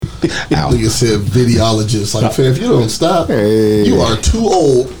Nigga said videologist. Like, fam, if you don't stop, you are too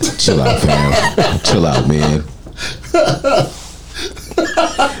old. Chill out, fam. Chill out, man.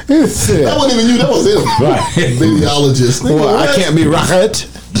 That wasn't even you. That was him. Right. Videologist. Nigga, Well, I can't be Rahat.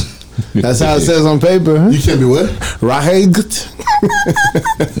 That's how it says on paper. You can't be what? Rahat.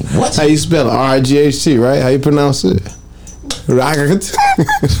 What? How you spell it? R-I-G-H-T, right? How you pronounce it? Rahat.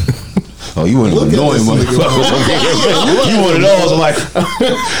 Oh, you want to Look at annoy this him, nigga, motherfucker. You one of those, like,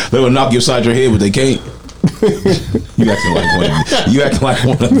 they will knock you upside your head, but they can't. You acting like one of them. You acting like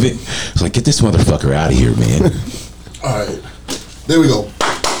one of them. It's like, get this motherfucker out of here, man. All right. There we go.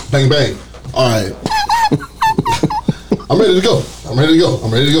 Bang, bang. All right. I'm ready to go. I'm ready to go.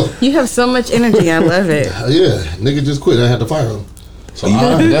 I'm ready to go. You have so much energy. I love it. Yeah. Nigga just quit. I had to fire him. So, I'm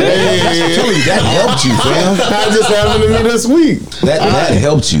telling you, that helped you, fam. That just happened to me this week. That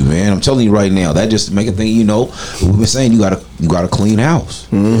helped you, man. I'm telling you right now. That just make a thing. You know, we've been saying you got a clean house.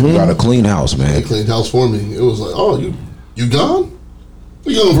 Mm-hmm. You got a clean house, man. they cleaned house for me. It was like, oh, you gone?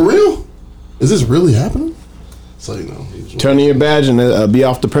 You gone for real? Is this really happening? So, you know. Turn in your badge and be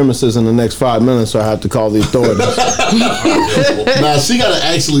off the premises in the next 5 minutes, or I have to call the authorities. Nah, she gotta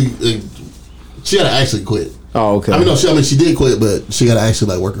actually quit. Oh, okay. I mean, she did quit, but she gotta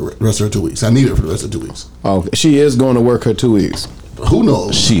actually like work the rest of her 2 weeks. I need her for the rest of 2 weeks. Okay. She is going to work her 2 weeks. Who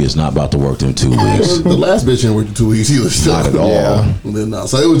knows? She is not about to work them 2 weeks. The last bitch didn't work in 2 weeks either. Still. Not at all. Yeah. And then,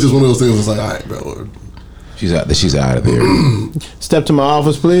 so it was just one of those things. It's like, all right, bro. She's out of there. Step to my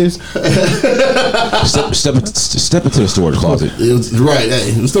office, please. Step into the storage closet. It was, right.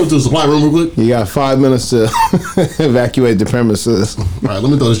 Hey, let's step to the supply room real quick. You got 5 minutes to evacuate the premises. All right, let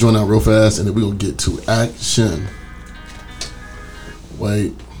me throw this joint out real fast, and then we're going to get to action.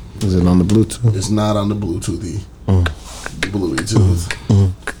 Wait. Is it on the Bluetooth? It's not on the Bluetoothy. Bluetooth.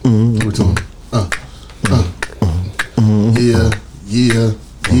 We're doing.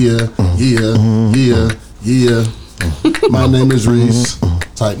 Yeah. My name is Reese.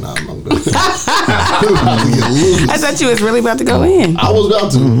 Type 9. I'm good. I thought you was really about to go in. I was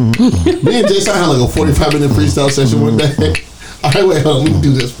about to. Me and Jason had like a 45-minute freestyle session one day. All right, wait, hold on. Let me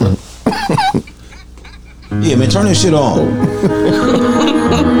do this, bro. Yeah, man, turn this shit on.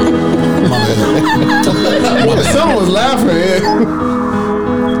 My bad. Someone was laughing.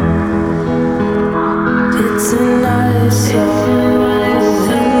 It's a nice soul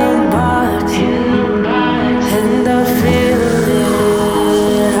in the box, and I feel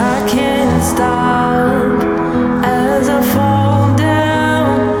it. I can't stop as I fall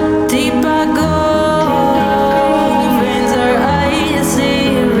down. Deep I go. Rains are icy,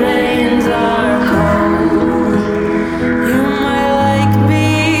 rains are cold. You might like me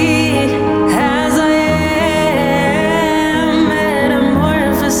as I am.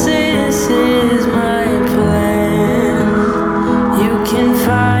 Metamorphosis is my plan. You can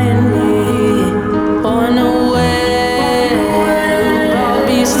find me on a web. I'll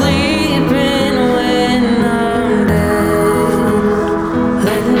be sleeping when I'm dead.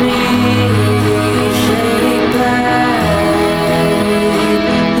 Let me shake back.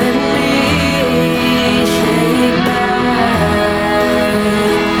 Let me shake back.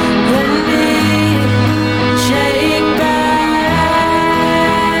 Let me shake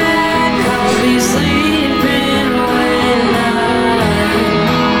back. I'll be sleeping when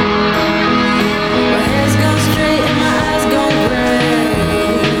my hair's gone straight and my eyes gone gray.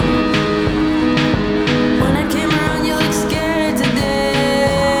 When I came around, you looked scared today.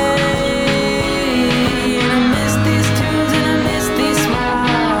 And I miss these tunes and I miss these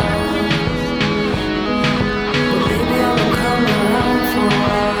smiles. But maybe I will come around for a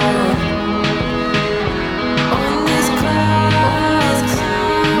while. On these clouds,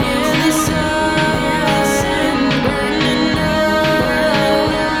 near the sun, burning up.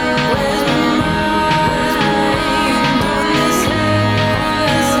 Where's my mind? On this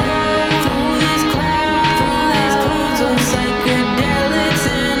house, through these clouds of psychedelics,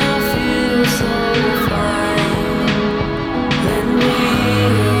 and I feel so fine. Let me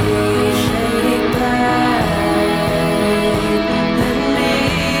shake back. Let me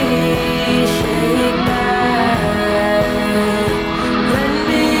shake back. Let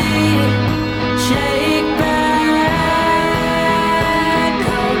me shake back.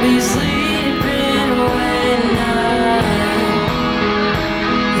 I'll be sleeping when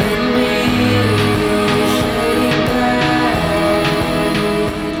let me shake back.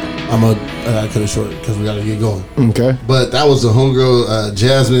 I cut it short because we got to get going. Okay. But that was the homegirl,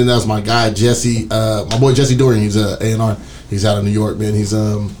 Jasmine. That was my guy, Jesse. My boy, Jesse Dorian. He's A&R. He's out of New York, man. He's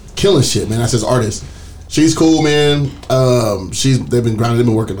killing shit, man. That's his artist. She's cool, man. They've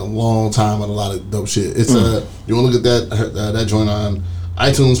been working a long time on a lot of dope shit. It's you want to look at that joint on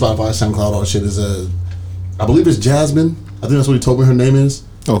iTunes, Spotify, SoundCloud, all that shit is I believe it's Jasmine. I think that's what he told me her name is.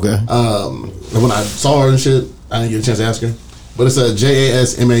 Okay. And when I saw her and shit, I didn't get a chance to ask her. But it's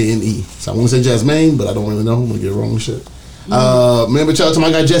Jasmane. So I want to say Jasmine, but I don't really know. I'm gonna get it wrong with shit. Man, but shout out to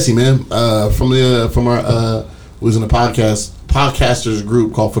my guy Jesse, man. From our we was in a podcasters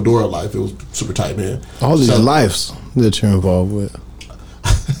group called Fedora Life. It was super tight, man. All these lives that you're involved with.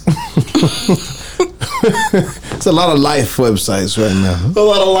 It's a lot of life websites right now. A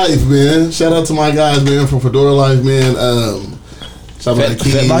lot of life, man. Shout out to my guys, man, from Fedora Life, man. Shout out to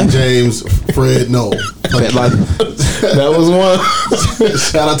Key, James, Fred, no. That was one.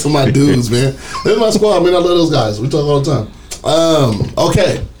 Shout out to my dudes, man. This is my squad, man. I love those guys. We talk all the time.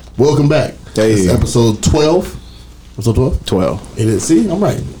 Okay, welcome back. Hey. It's episode 12. Episode 12? 12. It is. See, I'm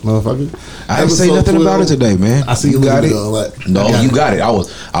right, motherfucker. I didn't say nothing about it today, man. I see you got it. No, you got it. I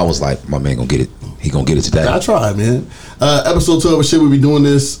was like, my man gonna get it. He gonna get it today. I try, man. Episode 12 of shit. We be doing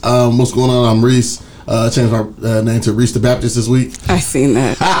this. What's going on? I'm Reese. Changed my name to Reese the Baptist this week. I seen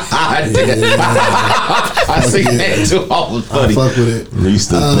that. I seen that too. I was funny. I fuck with it. Reese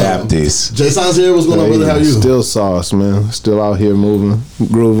the Baptist. Jason's here. What's going on, brother? How you? Still sauce, man. Still out here moving,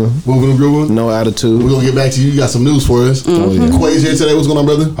 grooving. Moving and grooving. No attitude. We're gonna get back to you. You got some news for us. Quay's here today. What's going on,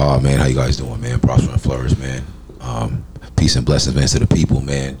 brother? Oh man, how you guys doing, man? Prosper and flourish, man. Peace and blessings, man, to the people,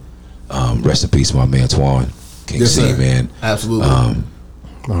 man. Rest in peace, my man Twan. King Yes, C, sir. man. Absolutely. All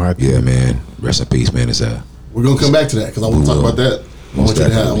right. Yeah, man. Rest in peace, man. We're gonna come back to that because I want to talk about that. I Most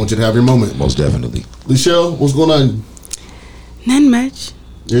want you to have your moment. Most definitely. Lichelle, what's going on? None much.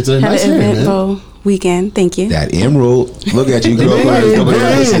 Here today. Had Nice an hair, man. eventful weekend. Thank you. That emerald. Look at you, girl.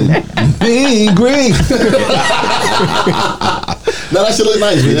 Being green. No, that shit look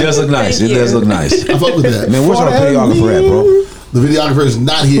nice, man. It does look nice. Thank It does you. look nice. I fuck with that. Man, where's our videographer at, bro? The videographer is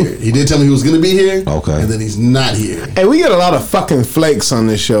not here. He did tell me he was going to be here. Okay. And then he's not here. Hey, we get a lot of fucking flakes on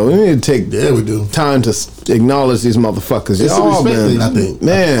this show. We need to take Yeah, we do. time to acknowledge these motherfuckers. It's a Y'all respect thing, been- I think.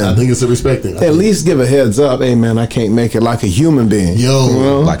 Man. I think it's a respect thing. I At think. least give a heads up. Hey, man, I can't make it like a human being. Yo. You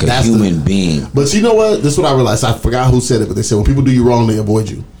know? Like a That's human being. But you know what? This is what I realized. I forgot who said it, but they said when people do you wrong, they avoid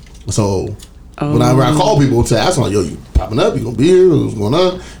you. So whenever I call people to ask them, like, yo, you popping up? You gonna be here? What's going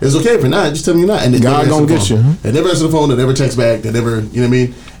on? It's okay if you're not. Just tell me you're not. And they God never answer gonna the get phone. you. They never answer the phone. They never text back. They never, you know what I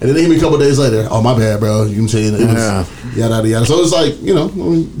mean? And then they hit me a couple days later. Oh, my bad, bro. You can say it was Yeah. yada yada. So it's like, you know,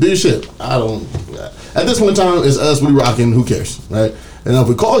 do your shit. I don't. At this point in time, it's us. We rocking. Who cares, right? And if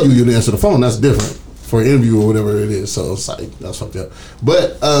we call you, you answer the phone. That's different for an interview or whatever it is. So it's like that's fucked up.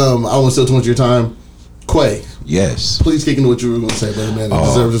 But I don't want to steal too much of your time. Quay, Yes. please kick into what you were going to say, brother, man. It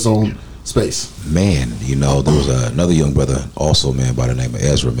deserves its own space. Man, you know, there was another young brother also, man, by the name of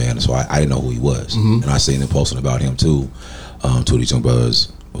Ezra, man. So I didn't know who he was. And I seen them posting about him too. Two of these young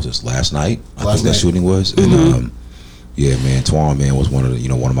brothers, was this last night? I think that shooting was. And yeah, man, Twan, man, was one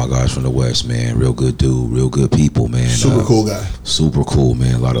of my guys from the West, man. Real good dude, real good people, man. Super cool guy. Super cool,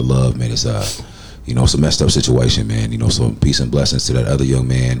 man. A lot of love, man. It's it's a messed up situation, man. You know, so peace and blessings to that other young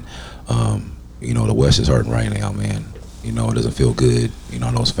man. You know, the West is hurting right now, man. You know, it doesn't feel good. You know,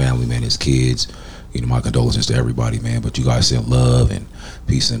 I know his family, man, his kids. You know, my condolences to everybody, man. But you guys send love and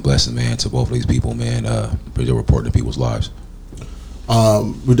peace and blessing, man, to both of these people, man. They're reporting people's lives.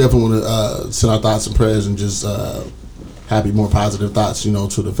 We definitely want to send our thoughts and prayers and just happy, more positive thoughts, you know,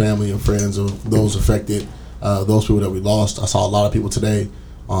 to the family and friends of those affected, those people that we lost. I saw a lot of people today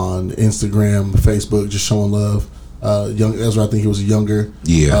on Instagram, Facebook, just showing love. Young Ezra, I think he was younger.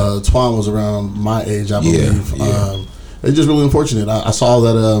 Yeah. Twan was around my age, I Yeah, believe. yeah. It's just really unfortunate. I saw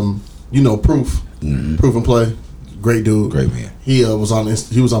that, Proof and Play, great dude, Great man. He was on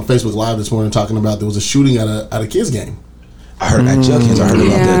Facebook Live this morning talking about there was a shooting at a kids game. I heard at Judkins, I heard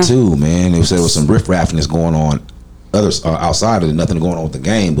about Yeah. that too, man. They said there was some riff-raffing that's going on others outside of it, nothing going on with the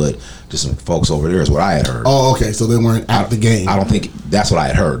game, but just some folks over there is what I had heard. Oh, okay. So they weren't at the game. I don't think that's what I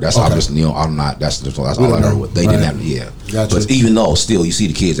had heard. That's all Okay. I'm just, I'm not. That's all I don't heard. know. They didn't Right. have, yeah. Gotcha. But even though, still, you see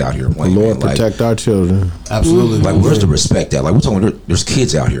the kids out here playing. Lord, man, like, protect our children. Absolutely. like, where's the respect at? Like, we're talking. There's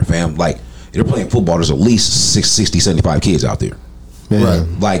kids out here, fam. Like, they're playing football. There's at least 60, 75 kids out there. Man.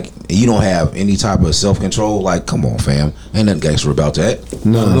 Right. Like, you don't have any type of self control. Like, come on, fam. Ain't nothing gangster about that.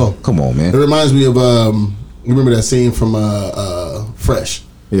 Not at all. Come on, It man. reminds me of you remember that scene from Fresh?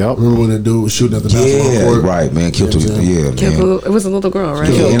 Yep. Remember when the dude was shooting at the basketball Yeah, court? right, man. Killed You know two. what I'm saying? Yeah, man. It was a little girl,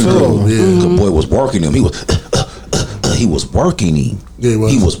 right? Yeah, and two. Yeah. the boy was working him. He was he was working him. Yeah,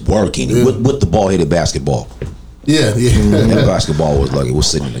 he was. working him Yeah. with the ball headed basketball. Yeah, yeah. And the basketball was like it was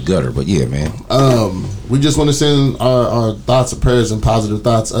sitting in the gutter. But yeah, man. We just want to send our thoughts and prayers and positive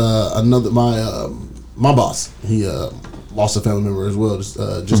thoughts. My boss, he lost a family member as well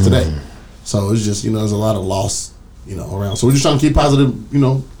just today. So it's just there's a lot of loss around. So we're just trying to keep positive,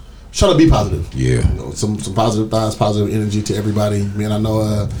 trying to be positive. Yeah. Some positive thoughts, positive energy to everybody. Man, I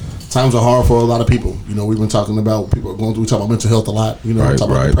know times are hard for a lot of people. We've been talking about what people are going through. We talk about mental health a lot. We talk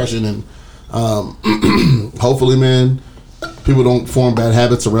about depression and hopefully, man, people don't form bad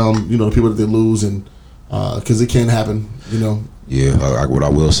habits around the people that they lose, and because it can happen. Yeah, what I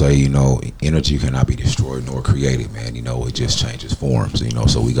will say, energy cannot be destroyed nor created, man. It just changes forms.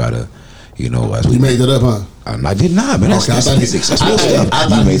 So we gotta. As we made that up, huh? I did not, man. That's successful stuff.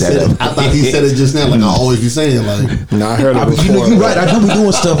 You made that up. I thought he said it just now, like I always be saying. Like, no, I heard it before. You're right. I do be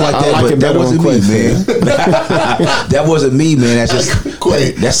doing stuff like that, but that wasn't me, man. That wasn't me, man. That's just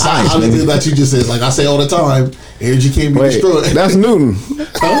that's science, man. That you just said, like I say all the time, energy can't be destroyed. That's Newton.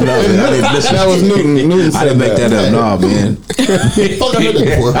 No, man, I didn't listen. That was Newton. Newton I didn't make that up. No, man. Fuck, I heard that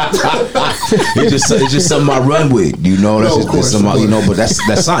before. It's just something I run with. That's just something. But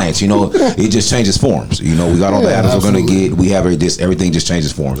that's science. It just changes forms. We got all the atoms we're gonna get. We have everything just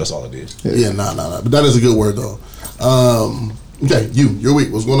changes forms. That's all it is. Yeah, nah. But that is a good word though. Okay, your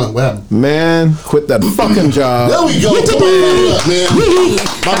week. What's going on? What happened? Man, quit that fucking job. There we go. Come on, man.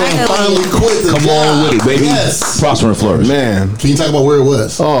 My man finally quit the job. Come on with it, baby. Yes. Prosper and flourish. Man. Can you talk about where it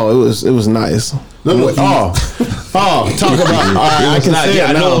was? Oh, it was nice. No, talk about. I can say it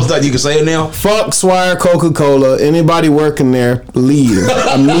I know now. you can say it now. Fuck Swire Coca-Cola. Anybody working there, leave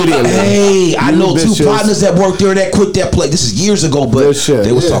immediately. Hey, I know two bitches. partners that worked there that quit that place. This is years ago, but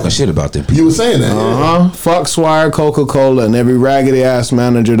they was talking shit about them people. You were saying that. Fuck Swire Coca-Cola and every raggedy ass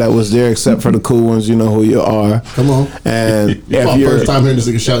manager that was there, except for the cool ones. You know who you are. Come on. And if you're first time hearing this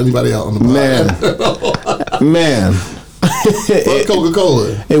nigga shout anybody out on the man. Fuck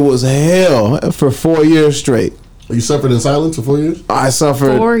Coca-Cola. It was hell for 4 years straight. You suffered in silence for 4 years? I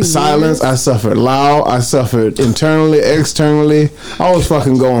suffered silence. I suffered loud. I suffered internally, externally. I was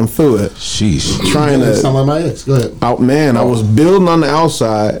fucking going through it. Sheesh. Trying to sound like my ex. Go ahead. I was building on the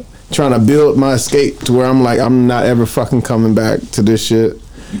outside, trying to build my escape to where I'm like, I'm not ever fucking coming back to this shit.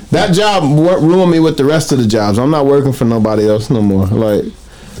 That job ruined me with the rest of the jobs. I'm not working for nobody else no more. Like,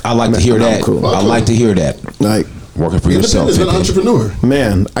 I like to hear that. Cool. I like to hear that. Like, working for yourself. An entrepreneur.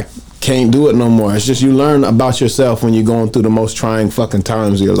 Man, I can't do it no more. It's just you learn about yourself when you're going through the most trying fucking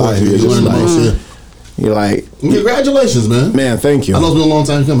times of your life. You learn the most, You're like, congratulations, man. Man, thank you. I know it's been a long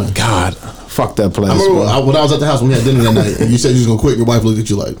time coming. God, fuck that place. I remember when I was at the house when we had dinner that night, and you said you was gonna quit. Your wife looked at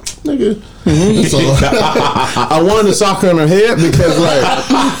you like, nigga. So I wanted the soccer on her head because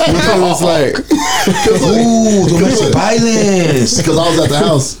it's like, ooh, domestic violence. Because I was at the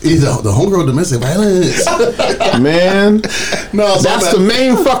house, the homegirl domestic violence. Man, no, so that's the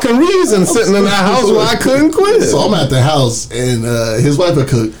main fucking reason sitting in that house where I couldn't quit. So I'm at the house, and his wife had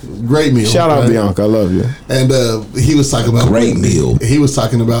cooked great meal. Shout out Bianca, I love you. And he was talking about great meal. He was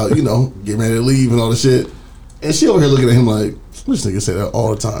talking about getting ready to leave and all the shit, and she over here looking at him like, this nigga say that all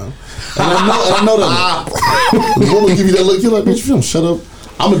the time. And I know that the woman give you that look, you're like, bitch, if you don't shut up,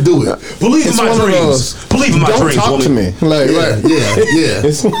 I'm gonna do it. Believe in my dreams. Believe in my dreams. Don't talk to me. Like, yeah.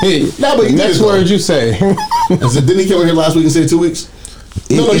 It's like, nah, but next word you say. I said, didn't he come here last week and say 2 weeks?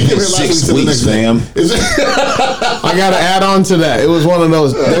 No, he came here last 6 weeks, fam. I gotta add on to that. It was one of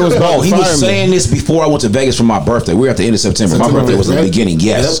those. He was saying this before I went to Vegas for my birthday. We were at the end of September. My birthday was in the beginning.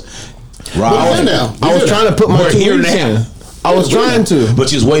 Yes. Right. I was trying to put my 2 weeks in. I was trying to,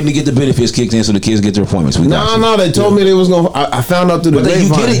 but you was waiting to get the benefits kicked in so the kids get their appointments. No, they told me they was gonna. I found out through the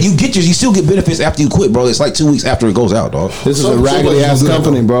grapevine. You still get benefits after you quit, bro. It's like 2 weeks after it goes out, dog. This is a raggedy ass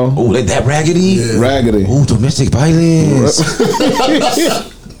company, bro. Oh, that raggedy, raggedy. Oh, domestic violence.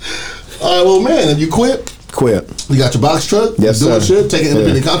 All right, well, man, if you quit. You got your box truck? Yes, doing sir. shit, taking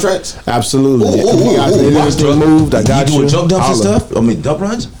independent contracts? Absolutely. Box truck moved. I got you. Doing jump dumps and stuff? I mean, dump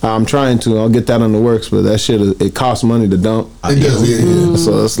runs? I'm trying to. I'll get that in the works, but that shit, it costs money to dump. It does, yeah.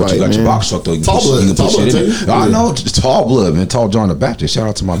 So it's like, you got your box truck, though. You tall blood. You can put shit in it. I know. Tall blood, man. Tall John the Baptist. Shout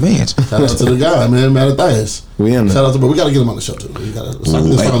out to my man. Shout out to the guy, man. Mattathias. We in there. Shout out to, but we got to get him on the show, too. It's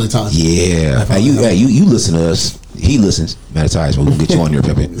finally time. Yeah. Hey, you listen to us. He listens. Mattathias, we'll get you on here,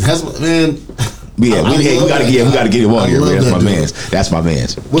 Pepe. Man. Yeah, we gotta get him on here, man. That's my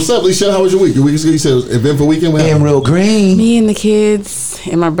man's. What's up, Lisa? How was your week? Your week is good. You said it was eventful weekend. Damn, real green. Me and the kids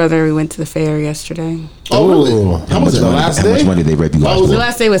and my brother, we went to the fair yesterday. Oh, really? How was it? How much money they rape you guys for? The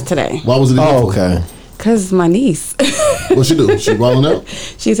last day was today. Why was it eventful? Oh, okay. Cause my niece, What she do? She wilding out?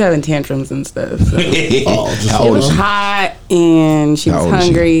 she's having tantrums and stuff. So. It Oh, just How old is was she? hot and she How was old is she?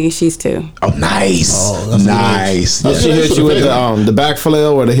 hungry. She's 2. Oh, nice. Oh, that's nice. nice. She hit you with the back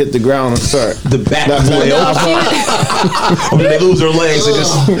flail or to hit the ground and start. The back That's flail. Or did they lose their legs and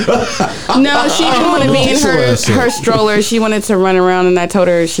just No, she didn't want to be in her stroller. She wanted to run around, and I told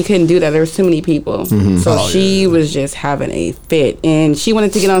her she couldn't do that. There was too many people, so Oh, she was just having a fit. And she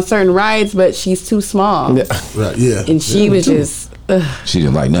wanted to get on certain rides, but she's too small, Yeah. Right, yeah. and she was just. She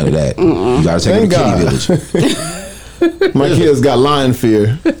didn't like none of that. You gotta take her Thank to God. Kitty Village. My kids got lion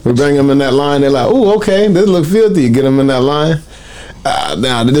fear. We bring them in that line. They're like, "Oh, okay, this look filthy." Get them in that line.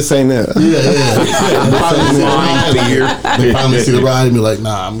 Nah, this ain't it. They finally see the ride and be like,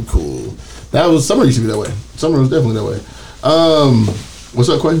 nah, I'm cool. That was summer used to be that way. Summer was definitely that way. What's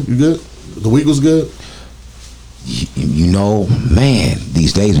up, Quay? You good? The week was good? You know, man,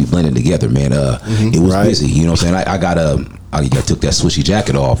 these days we blended together, man. It was Right. busy. You know what I'm saying? I took that swishy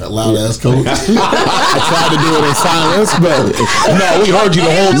jacket off. That loud ass coat. I tried to do it in silence, but No, we heard you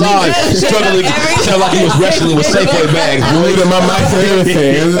the whole time. Struggling, sound like he was wrestling with Safeway bags. muted my mic and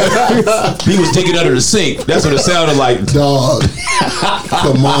everything. He was digging under the sink. That's what it sounded like. Dog.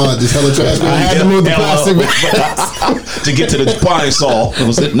 Come on, just hella trash. I had to move the plastic back to get to the pine saw. It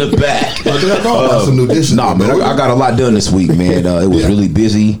was in the back. I think I know about some new dishes. Nah, man, I got a lot done this week, man. It was Yeah. really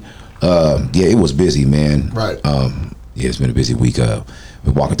busy. Yeah, it was busy, man. Right. Yeah, it's been a busy week. Been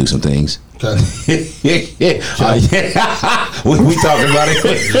walking through some things. Okay. yeah. We talking about it.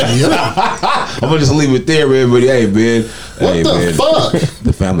 Yeah. I'm gonna just leave it there, man. But hey, man. What hey, the man. fuck?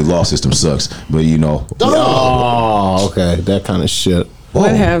 The family law system sucks, but you know. Dog. Oh, okay, that kind of shit. Whoa,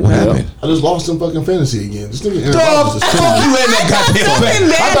 What happened? What happened? I just lost some fucking fantasy again. This nigga Aaron Dog, Rodgers is fuck killing me. you in that goddamn bag.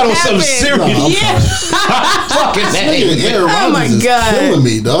 I thought it was something serious. Fucking Nigga hey. Aaron Oh, my Rodgers is God. killing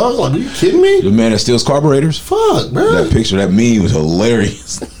me, dog. Like, are you kidding me? The man that steals carburetors. Fuck, bro. That picture, that meme was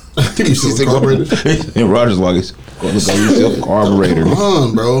hilarious. You still carburetor? And Rogers like, look how you steal carburetor Come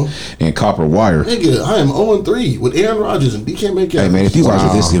on, bro. and copper wire. Nigga, I am 0-3 with Aaron Rodgers and DK Metcalf. Hey man, if you watch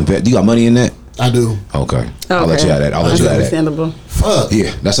with this, do you got money in that? I do. Okay, I'll let you have that. I'll let That's you have that. understandable. Fuck.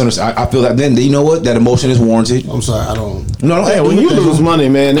 Yeah, that's understandable. I feel that. Then you know what? That emotion is warranted. I'm sorry, I don't. No, Hey, when you lose money,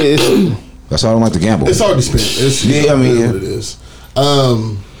 man, it's that's why I don't like to gamble. It's already spent. It's, Yeah, I mean, it is yeah. what it is.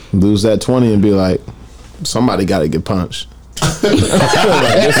 lose that 20 and be like, somebody got to get punched.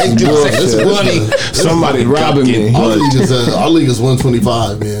 It's funny. Somebody robbing me. Our league is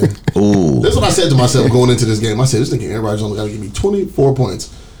 125, man. Ooh, That's what I said to myself going into this game. I said, this nigga Aaron Rodgers only got to give me 24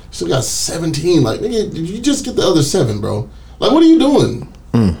 points. Still got 17. Like, nigga, did you just get the other 7, bro? Like, what are you doing?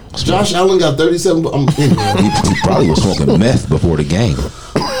 Josh Allen got 37. I'm in, man. he probably was smoking meth before the game.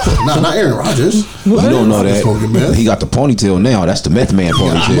 Not Aaron Rodgers. You don't know Rodgers smoking meth. that. He got the ponytail now. That's the meth man He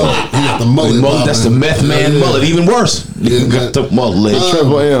ponytail. got the mullet. That's the meth man mullet. Even worse. Yeah, Got the mullet.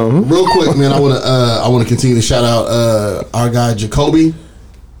 Triple M. Real quick, man, I want to continue to shout out our guy Jacoby.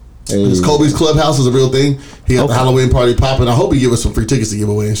 His Kobe's Clubhouse is a real thing. He got the Halloween party popping. I hope he give us some free tickets to give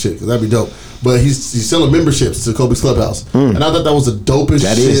away and shit, because that'd be dope. But he's selling memberships to Kobe's Clubhouse, and I thought that was the dopest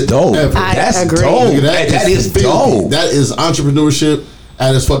That shit is dope. ever. That's agree. dope. Nigga, That is filthy. dope. That is entrepreneurship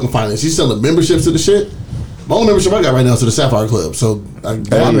at its fucking finest. He's selling memberships to the shit. My only membership I got right now is to the Sapphire Club. So I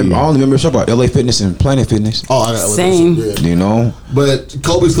only remember about LA Fitness and Planet Fitness. Oh, I got Same. Yeah. You know, But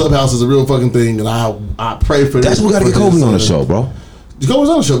Kobe's Clubhouse is a real fucking thing, and I pray for that's this. what we got to get for Kobe this, on the show, bro. Kobe was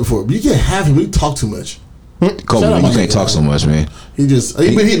on the show before, but you can't have him. We talk too much. Kobe, Shout out you my can't nigga, talk so much, man. He just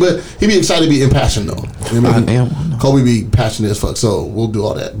he be excited to be impassioned though. You know what I mean? I am. Kobe be passionate as fuck, so we'll do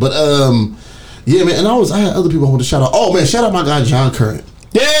all that. But yeah, man. And I had other people I wanted to shout out. Oh man, shout out my guy John Current.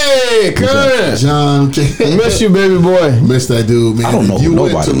 Yay, Current. John, Miss you, baby boy. miss that dude, man. I don't know If you who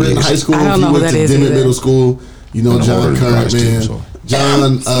went to nobody Renton is. High School, I don't if know you who went that to is Dimmitt either. Middle School, you know I know John Word Current, Christ, too, man. so.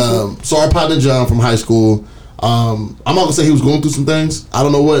 John, so our partner John from high school. I'm not gonna say he was going through some things. I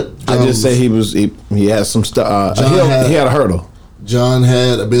don't know what. I just say he had some stuff. John He had a hurdle. John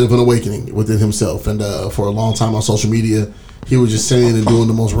had a bit of an awakening within himself, and for a long time on social media, he was just saying and doing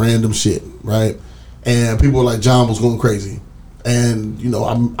the most random shit, right? And people were like, John was going crazy. And, you know,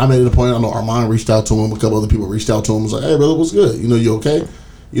 I made it a point, I know Armand reached out to him, a couple other people reached out to him, was like, hey, brother, what's good? You know, you okay?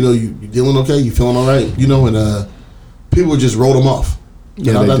 You know, you dealing okay? You feeling all right? You know, and people just wrote him off.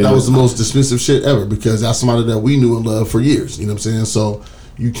 Yeah, And I they thought that did. was the most dismissive shit ever, because that's somebody that we knew and loved for years, you know what I'm saying? So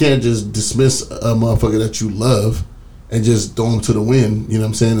you can't just dismiss a motherfucker that you love and just throw him to the wind, you know what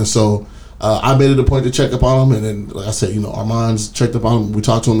I'm saying? And so I made it a point to check up on him, and then, like I said, you know, Armand's checked up on him, we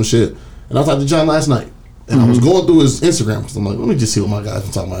talked to him and shit. And I talked to John last night, and I was going through his Instagram, because I'm like, let me just see what my guy's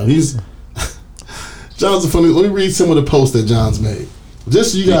been talking about. He's John's a funny. Let me read some of the posts that John's made.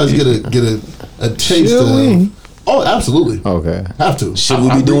 Just so you guys get a taste Should we? of. Oh, absolutely. Okay. Have to. Should we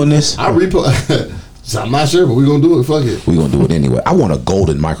be doing this? I I'm not sure, but we're gonna do it. Fuck it. We're gonna do it anyway. I want a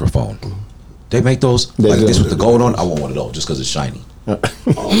golden microphone. They make those They like do. this with the gold on. I want one of those just because it's shiny.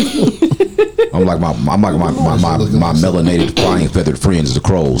 I'm like my melanated flying feathered friends, the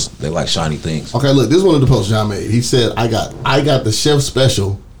crows. They like shiny things. Okay, look, this is one of the posts John made. He said, I got the chef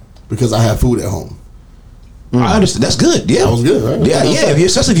special because I have food at home. I understand. That's good. Yeah, That was good, right? Yeah,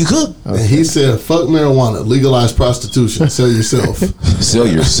 especially if you cook. And he said, fuck marijuana, legalize prostitution, sell yourself. Sell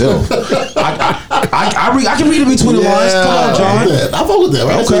yourself. I can read it between the lines. Come on, John. I fuck with that,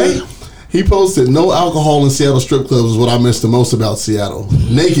 right? Okay. So he posted, no alcohol in Seattle strip clubs is what I miss the most about Seattle.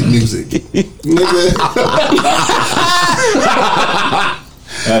 Naked music. Nigga.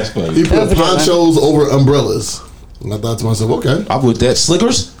 That's funny. He put ponchos over umbrellas. And I thought to myself, okay. I'm with that.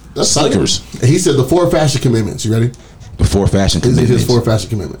 Slickers. That's Slickers. tight. He said the 4 fashion commitments. You ready? The 4 fashion These are commitments. his 4 fashion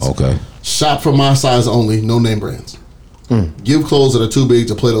commitments. Okay. Shop for my size only, no name brands. Give clothes that are too big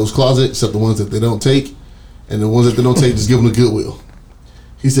to Plato's closet, except the ones that they don't take. And the ones that they don't take, just give them to Goodwill.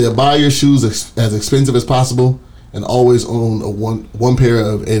 He said, buy your shoes as expensive as possible and always own one pair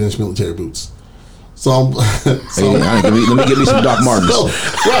of 8-inch military boots. So I'm... Let me get me some Doc Martens.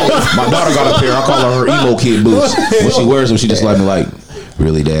 Right. My daughter got a pair. I call her emo kid boots. When she wears them, she just like,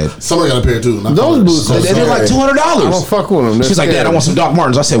 really, Dad? Summer got a pair too. Those boots are They're like $200. I don't fuck with them. She's like, Dad, I want some Doc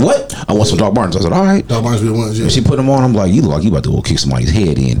Martens. I said, what? I want some Doc Martens. I said, all right. Doc Martens be the ones, yeah. And she put them on. I'm like, you look like you about to go kick somebody's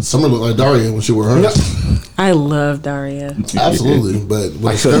head in. Summer looked like Daria when she wore hers. I love Daria. Absolutely. But with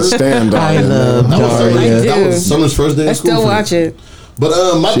I a couldn't skirt, stand Daria. that I do. was Summer's first day I of school. still for me. watch it.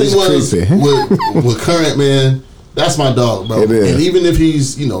 But my She's thing was creepy. with Current, man, that's my dog, bro. It is. And even if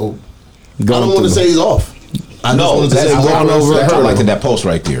he's, I don't want to through say he's off. I just No, wanted to that's say he's gone off. over I her. like that post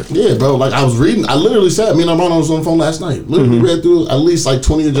right there. Yeah, bro. Like I was reading, I literally sat. Me and Armando was on the phone last night. Literally read through at least like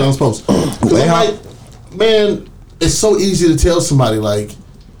 20 of John's posts. 'Cause I'm like, man, it's so easy to tell somebody like,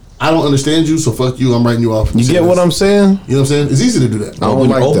 I don't understand you, so fuck you. I'm writing you off. You get what I'm saying? You know what I'm saying? It's easy to do that. I don't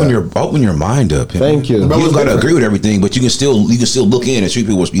like that. Open your mind up. Thank you. You Bro, don't it's got to different. agree with everything, but you can still look in and treat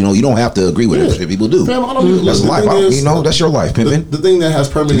people. You don't have to agree with everything people do. Fam, I don't- That's the life. thing is- That's your life, pimpin'. The thing that has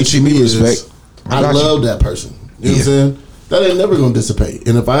permanent You treat me to me with is respect. I I got you. love that person. You know what I'm Yeah. saying? That ain't never gonna dissipate.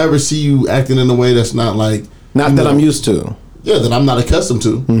 And if I ever see you acting in a way that's not like Not that I'm used to. yeah, that I'm not accustomed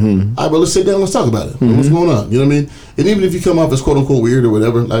to. All right, bro, let's sit down, let's talk about it. What's going on? You know what I mean? And even if you come off as quote unquote weird or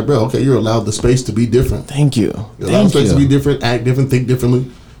whatever, like bro, okay, you're allowed the space to be different. Thank you. You're allowed the space to be different, act different, think differently.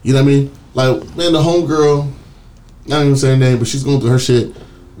 You know what I mean? Like, man, the homegirl, not even say her name, but she's going through her shit.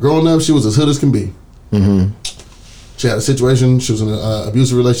 Growing up, she was as hood as can be. She had a situation. She was in an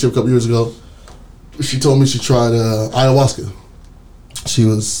abusive relationship a couple years ago. She told me she tried ayahuasca. She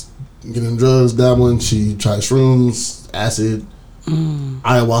was getting drugs, dabbling. She tried shrooms, acid,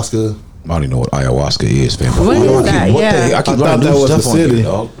 ayahuasca. I don't even know what ayahuasca is, fam. What is I that? keep- what the Yeah. heck? I I keep thought learning that new was stuff a on city. here,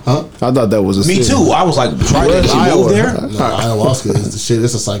 dog. I thought that was a Me city. too. I was like, try that. She Iowa? moved there. No, ayahuasca is the shit.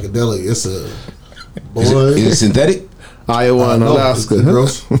 It's a psychedelic. It's a boy. Is it synthetic? Iowa and No, Alaska. it's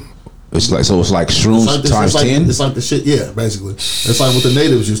gross. It's like shrooms It's like times 10. It's like the shit. Yeah, basically. It's like what the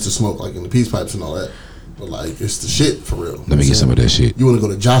natives used to smoke, like in the peace pipes and all that. But like, it's the shit for real. Let me get some of that shit. You want to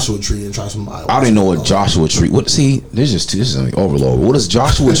go to Joshua Tree and try some ayahuasca? I don't even know what Joshua Tree. What? See, this is an overload. What is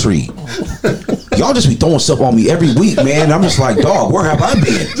Joshua Tree? Y'all just be throwing stuff on me every week, man. I'm just like, dog, where have I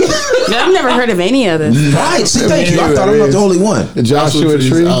been? I've never heard of any of this. Right. See, thank you. I thought I'm not the only one. The Joshua Tree's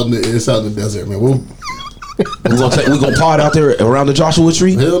Tree. out in it's out in the desert, man. We gonna pod out there around the Joshua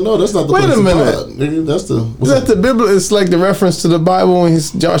Tree. Hell no, that's not the Wait place a to minute. pod, nigga. That's the. Is What's that the Bible? It's like the reference to the Bible when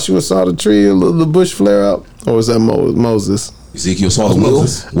Joshua saw the tree, the bush flare up, or was that Moses? Ezekiel saw the wheel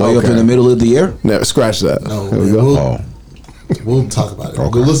Moses. way up in the middle of the air. Never scratch that. No, Here we man, go. Oh we'll talk about it.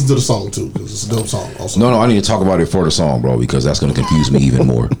 Okay. We'll listen to the song too because it's a dope song. Also, no, I need to talk about it for the song, bro, because that's gonna confuse me even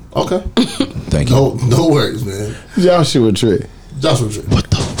more. Okay, Thank you. no worries, man. Joshua Tree. Joshua Tree. What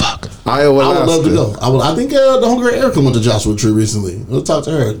the fuck? Iowa. I would love to Alaska. go. I think the homegirl Erica went to Joshua Tree recently. We'll talk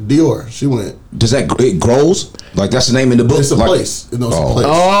to her. Dior. She went. Does that it grows? Like that's the name in the book? It's a Like- place. You know, it's a place.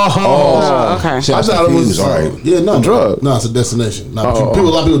 Oh, okay. See, I was I thought it was confused. All right. Yeah, no, A drug. No, it's a destination. No, Oh. people,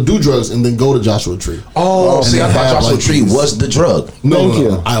 a lot of people do drugs and then go to Joshua Tree. Oh, see, they I thought have, Joshua like, Tree these- was the drug. No, Thank you.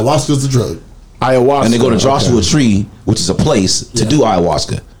 Ayahuasca's the drug. Ayahuasca. And they go to Joshua Okay. Tree, which is a place to Yeah. do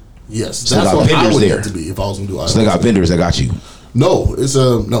ayahuasca. Yes, So they that's got what I vendors would there. need to be if I was gonna do ayahuasca. So they got vendors that got you. No, it's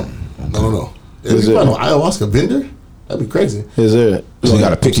no. If Is you it- find an ayahuasca vendor, that'd be crazy. Is it? So you got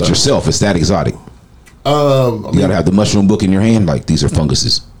to pick it yourself. It's that exotic. I You mean, got to have the mushroom book in your hand. Like these are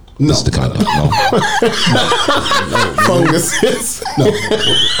funguses. No. This is the kind of no. Funguses.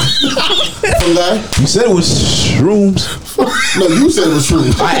 fungi. You said it was shrooms. No, you said it was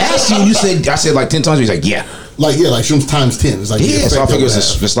shrooms. I asked you. I said like 10 times. He's like, yeah. Like shrooms times 10. It's like Yeah, so I effect figure of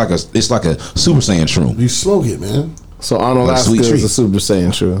it's that. like a Super Saiyan shroom. You smoke it, man. So Arnold Like Alaska sweet is treat. a Super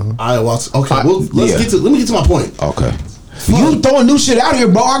Saiyan true. Ayahuasca. Okay, well, yeah. let me get to my point. Okay. You throwing new shit out here,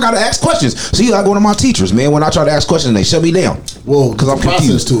 bro. I gotta ask questions. See, like one of my teachers, man. When I try to ask questions, they shut me down. Well, because I'm there's a process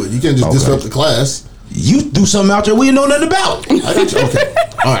confused. to it. You can't just Okay. disrupt the class. You do something out there we didn't know nothing about. I got you. Okay.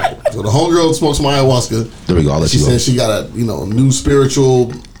 All right. So the homegirl smokes some ayahuasca. There we go. I'll let She you go. said she got a new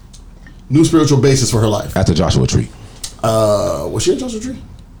spiritual basis for her life. At the Joshua Tree. Was she at Joshua Tree?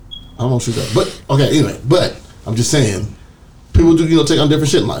 I don't know if she does. But okay, anyway. But I'm just saying, people do take on different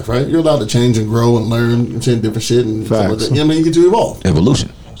shit in life, right? You're allowed to change and grow and learn and change different shit and stuff like Facts. that. I mean, you get to evolve,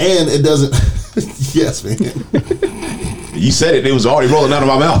 Evolution. and it doesn't. Yes, man. You said it. It was already rolling out of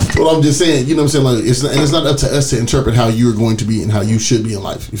my mouth. Well, I'm just saying, you know what I'm saying? Like, it's not up to us to interpret how you're going to be and how you should be in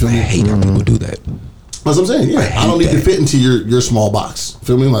life. You feel I me? hate how people do that. That's what I'm saying. Yeah, I hate don't need to that. fit into your small box.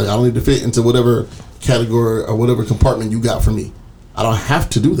 Feel me? Like I don't need to fit into whatever category or whatever compartment you got for me. I don't have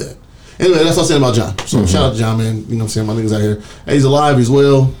to do that. Anyway, that's what I'm saying about John. So shout out to John, man. You know what I'm saying? My niggas out here. Hey, he's alive. He's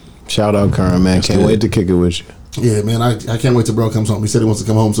well. Shout out Curran, man. Can't good. wait to kick it with you. Yeah, man. I can't wait till bro comes home. He said he wants to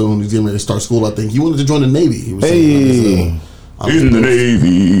come home soon. He's getting ready to start school. I think he wanted to join the Navy. He was saying, In the Navy.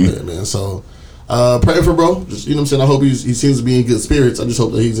 Yeah, man. So pray for bro. Just, you know what I'm saying? I hope he seems to be in good spirits. I just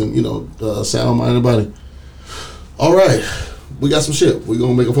hope that he's in sound mind and body. All right, we got some shit. We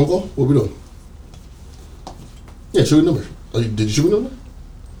gonna make a phone call? What we doing? Yeah, shoot me a number. Oh, did you shoot me a number?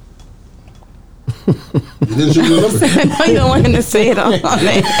 You didn't shoot me a number. No, you don't want him to say it on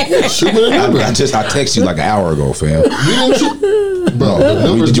there. Shoot me a number. I texted you like an hour ago, fam. You didn't shoot, bro. The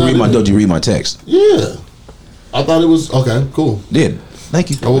number's Did you not read my? in Did you read my text? Yeah, I thought it was okay. Cool. Did. Thank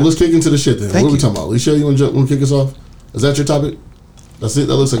you. Oh, well, let's kick into the shit then. Thank what are we you. talking about? Alicia, you want to kick us off? Is that your topic? That's it.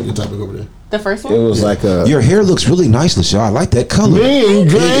 That looks like your topic over there. The first one? It was like a Your hair looks really nice, LaShaw. I like that color. green,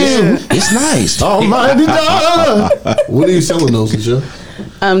 green. It's nice. Almighty God. What are you selling those, Alicia?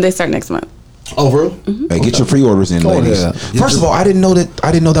 They start next month. Oh, for real? Hey, get your pre-orders in, Oh, ladies. yeah. First of all, I didn't know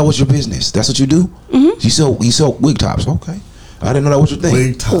that was your business. That's what you do. You sell wig tops. Okay, I didn't know that was your thing.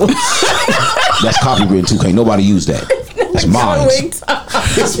 Wig top. That's copywritten too. Can't nobody use that. It's mine. It's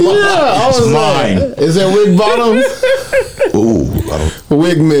mine. I was It's like, mine. is that wig bottom? Ooh, I don't.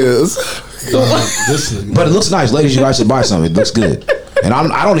 Wig Mills. This nigga. But it looks nice, ladies. You guys should buy some. It looks good. And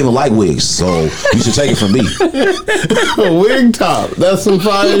I don't even like wigs, so you should take it from me. Wig top. That's some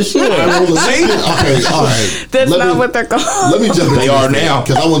fire shit. See? Okay, all right. That's not what they're called. Let me jump in. They are now.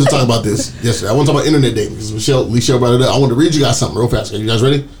 Because I wanted to talk about this yesterday. I want to talk about internet dating because Michelle brought it up. I want to read you guys something real fast. Are you guys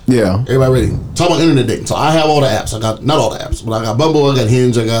ready? Yeah. Everybody ready? Talk about internet dating. So I have all the apps. I got, not all the apps, but I got Bumble, I got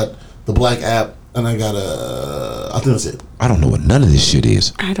Hinge, I got the Black app, and I got I think that's it. I don't know what none of this shit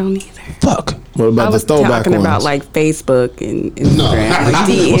is. I don't either. Fuck. What I about the was throwback talking ones? about like Facebook and Instagram, like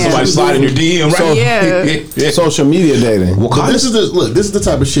When somebody DM. slide in your DM, right? Yeah. social media dating. What But kind this is the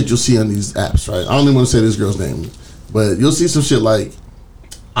type of shit you'll see on these apps, right? I don't even want to say this girl's name, but you'll see some shit like,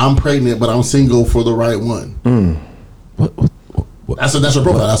 I'm pregnant, but I'm single for the right one. What? That's her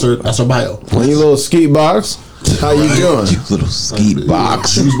profile. That's her bio. When you little ski box, how you doing? You little skeet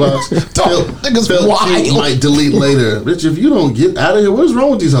box. Shoes box. Niggas Felt wild. cute, might delete later. Bitch, if you don't get out of here, what is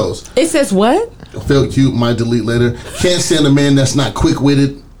wrong with these hoes? It says what? Felt cute, might delete later. Can't stand a man that's not quick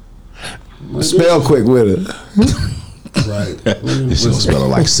witted. Spell quick with it. Right. This shit spell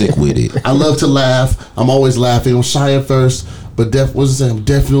like sick with it. I love to laugh. I'm always laughing. I'm shy at first, but I'm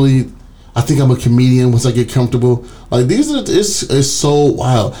definitely. I think I'm a comedian once I get comfortable. Like it's so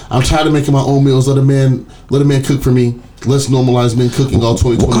wild. I'm tired of making my own meals. Let a man cook for me. Let's normalize men cooking all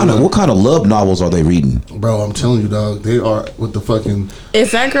 2021. What kind of love novels are they reading? Bro, I'm telling you, dog. They are with the fucking.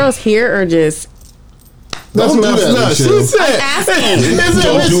 Is that girl's here or just? That's Don't do messed that, up. She Michelle. said, Asking.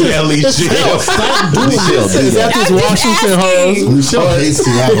 Don't do that, Alicia. Stop doing this. is that this I'm just Washington asking. hoes? Michelle hates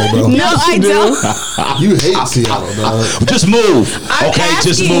Seattle, bro. No, I don't. You hate Seattle, dog. Just move. I'm Okay,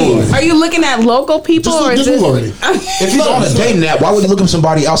 just asking. move. Are you looking at local people or Just is move this? already. If he's on a dating app, why would he look at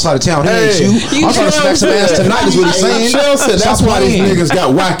somebody outside of town? He ain't you. You I'm trying to smack some ass tonight. Is what he's saying. Michelle said that's Stop why these playing. niggas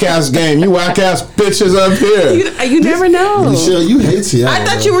got whack ass game. You whack ass bitches up here. You never know. Michelle, you hate Seattle. I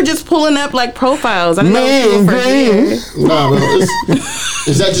thought bro. you were just pulling up like profiles. I didn't know if you Man, were for green. here. Nah, bro.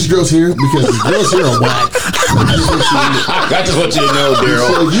 Is that just girls here? Because girls here are whack. I just want you to know, So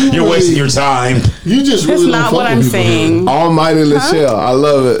Daryl. you You're really- wasting your time. You just That's really don't not fuck what with I'm people here. saying. Almighty Michelle, I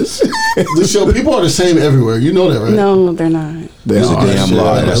love it. The show, people are the same everywhere. You know that, right? No, they're not. They That's a are. damn shit.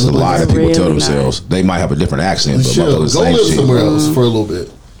 lie. That's a lie that people tell Really themselves. They might have a different accent, but Michelle, motherfuckers go same live shit. somewhere else for a little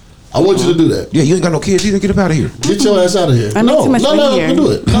bit. I want you to do that. Yeah, you ain't got no kids either. Get up out of here. Get your ass out of here. I make too much money here.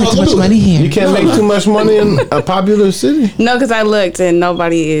 do it. No, Too much do it. money here. You can't make too much money in a popular city. No, because I looked and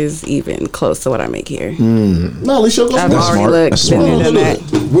nobody is even close to what I make here. No, at least you'll go I've That's smart. smart. already looked. That's smart. been there, Do done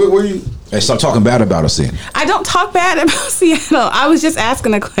it. that. Where you? Hey, stop talking bad about us then. I don't talk bad about Seattle. I was just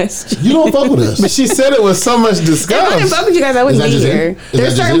asking a question. You don't fuck with us. But she said it with so much If I didn't disgust. fuck with you guys, I wouldn't Is that be just it? here. Is that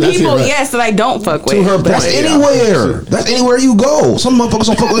There's just certain it? That's it, people, right? yes, that I don't fuck with. To her That's point. anywhere. That's anywhere you go. Some motherfuckers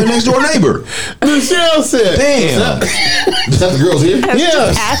don't fuck with their next door neighbor. Michelle said. Damn. Is that the girls here? That's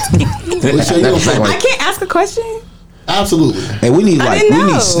Yes. just asking. Michelle, you don't fuck with I us. can't ask a question. Absolutely. Hey, we need I didn't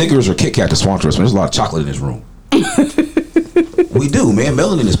know. Snickers or Kit Kat to sponsor us. Man, there's a lot of chocolate in this room. We do, man.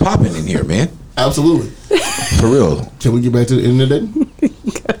 Melanin is popping in here, man. Absolutely. For real. Can we get back to the internet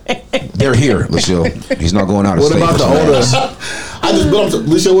dating? They're here, Lachelle. He's not going out of What state about for the some older? ass.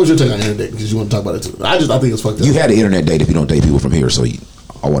 Lisa, what's your take on internet dating? Because you want to talk about it too. I think it's fucked up. You had an internet date if you don't date people from here, so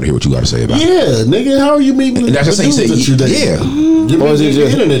I want to hear what you got to say about it. Yeah, nigga, how are you meeting the That's just dudes saying, that you date? yeah. You're Or is it meeting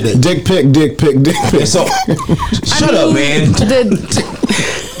just the internet date. dick pic, dick pic, dick pic? And so, shut up, man.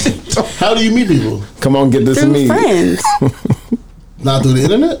 How do you meet people? Come on, get this Through me. friends. Not through the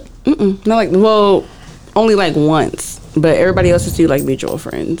internet? No, like, well, only like once. But everybody else is through like mutual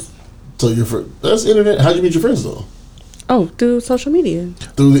friends. So that's internet. How'd you meet your friends though? Oh, through social media.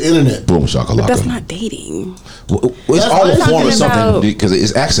 Through the internet. Boom, But shakalaka. that's not dating. Well, it's That's all what a I'm form of talking something about. because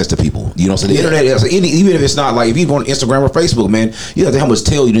it's access to people. You know, so the Yeah. internet, even if it's not like if you go on Instagram or Facebook, man, you have to how much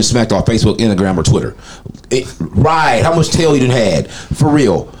tail you didn't smacked off Facebook, Instagram, or Twitter. Right? How much tail you didn't had for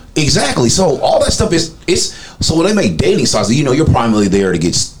real? Exactly. So all that stuff is so when they make dating sites, you know, you're primarily there to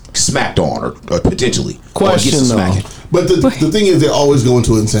get smacked on or potentially Question, or get though. smacking. But the thing is, they always go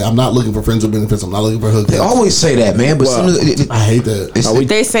into it and say, "I'm not looking for friends with benefits. I'm not looking for hookups." They always say that, man, but Well, I hate that.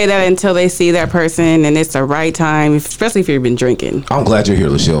 They say that until they see that person and it's the right time, especially if you've been drinking. I'm glad you're here,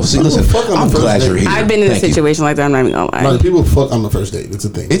 Lachelle. See, listen, fuck on the I'm first glad date. you're here. I've been in a Thank you. situation like that. I'm not even gonna lie. Like, people fuck on the first date. It's a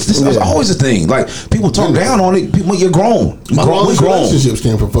thing. It's always a thing. Like people talk down on it. People, you're grown. My We longest grown. relationships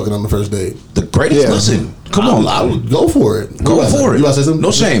came from fucking on the first date. The greatest. Yeah. Listen, come on, I would go for it. go for it. You about to say something?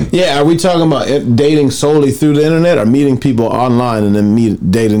 No shame. Yeah, are we talking about dating solely through the internet or meeting people online and then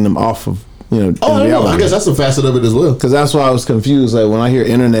dating them off of, Oh, I in don't know. I reality? guess that's a facet of it as well. Because that's why I was confused. Like when I hear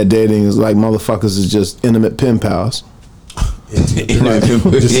internet dating, it's like motherfuckers is just intimate pen pals. Just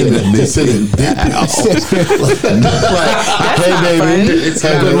send it. Hey baby,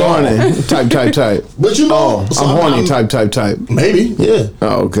 good morning. Type. But you know, Oh, so I'm horny. Type. Maybe, yeah.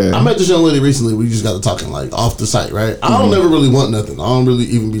 Oh, okay. I met this young lady recently. We just got to talking like off the site, right? I don't never really want nothing. I don't really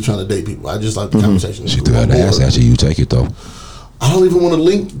even be trying to date people. I just like the conversation. She threw that ass at you. You take it though. I don't even want to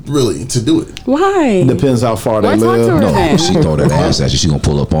link really to do it. Why? Depends how far Why they talk to her live. No, then? she throw that ass at you. She gonna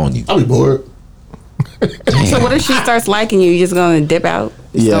pull up on you. I'll be bored. So what if she starts liking you? You just gonna dip out?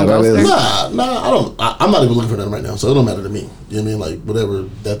 Just Yeah, gonna that ghost is- her? Nah. I don't. I'm not even looking for them right now, so it don't matter to me. You know what I mean? Like whatever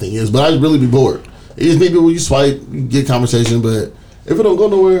that thing is, but I'd really be bored. It just maybe when you swipe, you get conversation, but if it don't go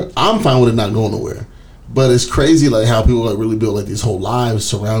nowhere, I'm fine with it not going nowhere. But it's crazy like how people like really build like these whole lives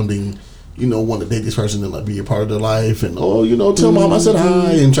surrounding, you know, want to date this person and like be a part of their life and tell mom I said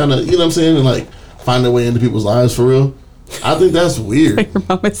hi and trying to, you know what I'm saying, and like find their way into people's lives for real. I think that's weird. Your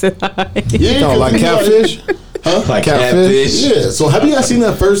mama said hi. Yeah, Oh, 'cause like you know, catfish? Huh? Like Catfish? Yeah. So have you guys seen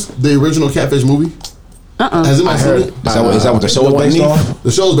the original Catfish movie? Has anybody seen it? Is that what the show is based Neef? off?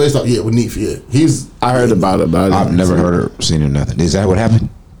 The show's based off, with Neef, yeah. I heard about it, but I I've didn't never see it. heard or seen or nothing. Is that what happened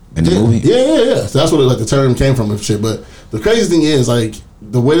in the movie? Yeah. So that's where like the term came from and shit. But the crazy thing is, like,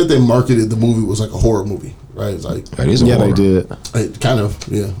 the way that they marketed the movie was like a horror movie, right? It's like, That is a Yeah, horror. they did. kind of,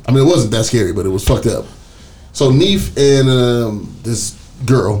 yeah. I mean, it wasn't that scary, but it was fucked up. So Neef and this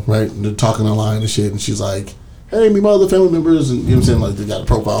girl, right? They're talking online and shit, and she's like, "Hey, meet my other family members," and you know what I'm saying? Like they got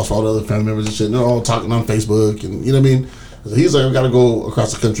profiles for all the other family members and shit. And they're all talking on Facebook, and you know what I mean? So he's like, "I got to go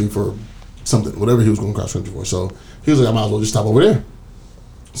across the country for something, whatever he was going across the country for." So he was like, "I might as well just stop over there."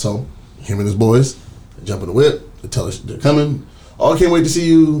 So him and his boys they jump in the whip. They tell us they're coming. Oh, I can't wait to see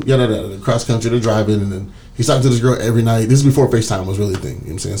you. Yada yada. They're cross country. They're driving, and then he's talking to this girl every night. This is before FaceTime was really a thing. You know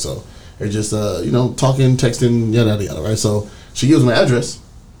what I'm saying? So they're just talking, texting, yada yada yada. Right. So she gives him an address.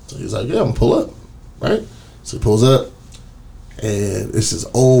 So he's like, "Yeah, I'm gonna pull up." Right. So he pulls up, and it's this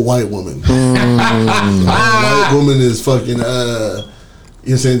old white woman. White woman is fucking. You know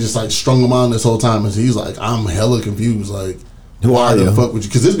what I'm saying? Just like strung him on this whole time, and he's like, "I'm hella confused. Like, Who why are the you? fuck would you?"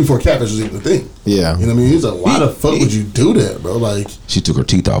 Because this is before catfish was even a thing. Yeah. You know what I mean? He's like, "Why the fuck would you do that, bro?" Like, She took her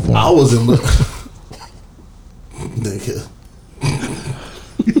teeth off. I One. was in nigga.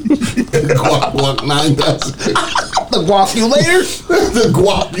 Guap 9,000. The guap you later. The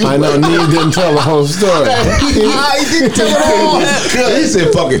guap. I know Neve didn't tell the whole story. I didn't tell it all. He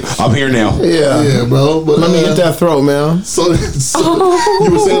said, "Fuck it, I'm here now." Yeah, bro. But Let me get that throat, man. So you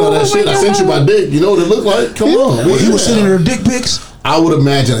were saying all that shit. I sent you my dick. You know what it looked like? Come on. He was sending her dick pics. I would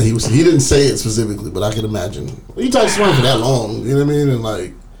imagine he was. He didn't say it specifically, but I can imagine. He talked to someone for that long. You know what I mean? And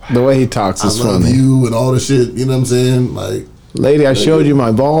like, The way he talks I is love funny. you and all the shit. You know what I'm saying? Like, Lady, I showed you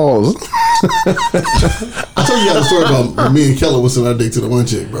my balls. I told you guys a story about me and Keller was sending our dick to the one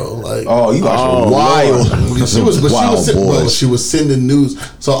chick, bro. Like, Oh, you guys are wild. she was sending news.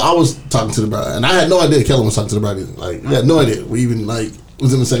 So I was talking to the bride, and I had no idea Keller was talking to the bride either. Like, we had no idea. We even like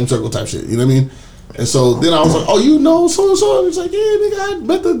was in the same circle type shit. You know what I mean? And so then I was like, "Oh, you know so and so?" And he's like, "Yeah, nigga, I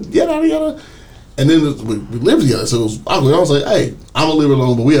met the yada yada." And then we lived together, so it was awkward. I was like, "Hey, I'm gonna leave her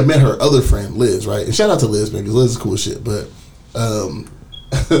alone." But we had met her other friend, Liz, right? And shout out to Liz, man, because Liz is cool as shit. But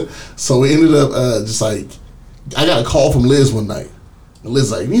so we ended up just like, I got a call from Liz one night. And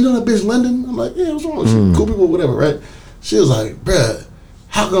Liz like, "You know that bitch London?" I'm like, "Yeah, what's wrong with you? Cool people, whatever, right?" She was like, "Bruh,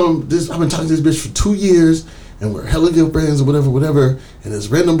 how come this? I've been talking to this bitch for 2 years, and we're hella good friends or whatever. And this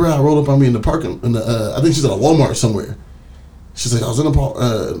random bro rolled up on me in the parking, I think she's at a Walmart somewhere. She's like, I was in the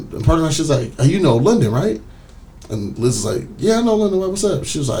parking lot. She's like, "Oh, you know London, right?" And Liz is like, "Yeah, I know London. What's up?"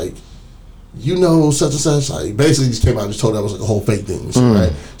 She was like, "You know such and such." Like, basically just came out and just told her that was like a whole fake thing, and shit,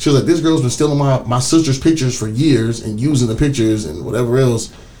 right? She was like, "This girl's been stealing my sister's pictures for years and using the pictures and whatever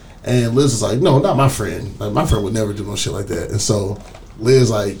else." And Liz is like, "No, not my friend. Like, my friend would never do no shit like that." And so Liz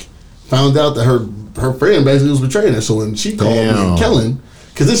like found out that her friend basically was betraying her. So when she called me and Kellen,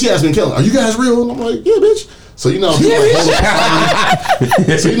 because then she asked me and Kellen, "Are you guys real?" And I'm like, "Yeah, bitch." So you know, you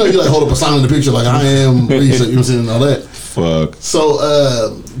hold up a sign in the picture like I am Reese, you know what I'm saying, and all that. Fuck. So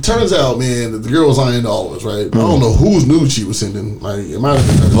turns out, man, that the girl was lying to all of us, right? I don't know whose nude she was sending. Like, it might have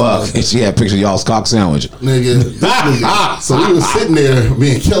been her. Fuck. And she had a picture of y'all's cock sandwich. Nigga, this nigga. So we was sitting there,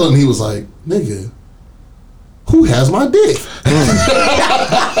 me and Kellen, he was like, "Nigga, who has my dick?"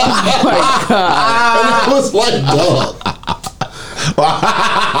 Oh my God. And I was like, "Dog."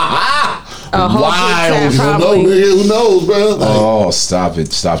 A whole Wild. chat, You don't know, probably. nigga, who knows, bro? Like, Oh, stop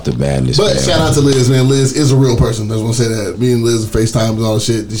it. Stop the madness, but man. shout out to Liz, man. Liz is a real person. I just want to say that. Me and Liz FaceTime and all that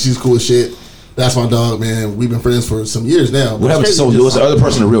shit. She's cool as shit. That's my dog, man. We've been friends for some years now. What happened? So was the other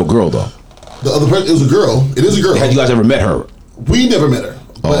person a real girl, though? The other person, it was a girl. It is a girl. Had you guys ever met her? We never met her.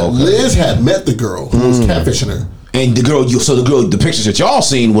 But Oh, okay. Liz had met the girl who was catfishing her. And the girl, the pictures that y'all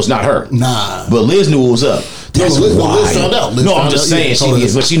seen was not her. Nah. But Liz knew what was up. That's Liz wild. found out. Liz No, I'm found just out, yeah, saying, told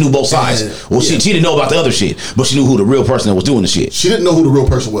her. but she knew both sides. And, Well, yeah. she didn't know about the other shit, but she knew who the real person that was doing the shit. She didn't know who the real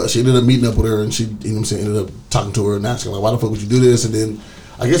person was. She ended up meeting up with her and she, you know what I'm saying, ended up talking to her and asking, like, "Why the fuck would you do this?" And then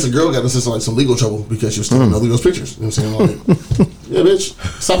I guess the girl got into some legal trouble because she was stealing other girls' pictures. You know what I'm saying? Like, yeah,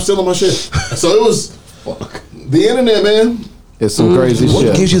 bitch, stop stealing my shit. So it was the internet, man. It's some crazy What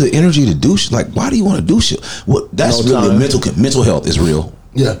shit. gives you the energy to do shit? Like, why do you want to do shit? What? That's No really time. mental health is real.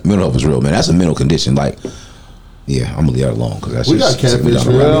 Yeah. Mental health is real, man. That's a mental condition. Like, yeah, I'm gonna leave that alone because that's We got just sick me catfish,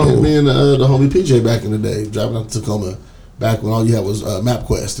 down the rabbit man. hole. Me and the homie PJ back in the day, driving out to Tacoma, back when all you had was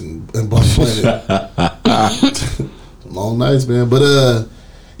MapQuest and Block Planet. Long nights, man. But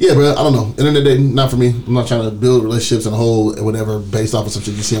yeah, bro, I don't know. Internet dating, not for me. I'm not trying to build relationships and whole whatever based off of some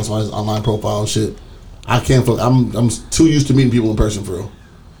shit you see on somebody's online profile and shit. I can't fuck. I'm too used to meeting people in person for real.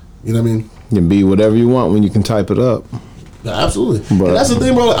 You know what I mean? You can be whatever you want when you can type it up. Yeah, absolutely. But- And that's the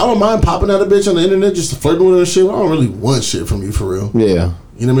thing, bro. I don't mind popping at a bitch on the internet just flirting with her and shit. I don't really want shit from you for real. Yeah.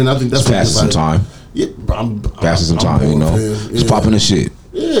 You know what I mean? I think that's Just passing some time. Yeah, bro, Passing some time, you bored, know. man. Just Yeah. popping the shit.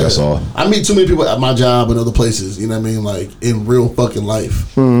 Yeah, That's all. I meet too many people at my job and other places. You know what I mean? Like in real fucking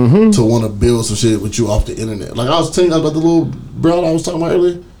life, to want to build some shit with you off the internet. Like I was telling you about the little broad I was talking about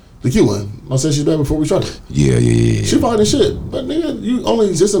earlier, the cute one. I said she's bad before we started. Yeah. She fine as shit, but nigga, you only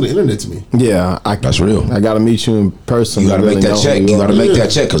exist on the internet to me. Yeah. That's real. I got to meet you in person. You gotta to really make that know check. who You are. gotta make Yeah.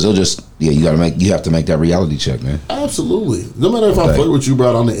 that check because they'll just you have to make that reality check, man. Absolutely. No matter if I Okay. flirt with you,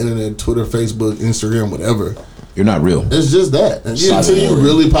 bro, on the internet, Twitter, Facebook, Instagram, whatever. You're not real. It's just that. And Cyber until you bullying.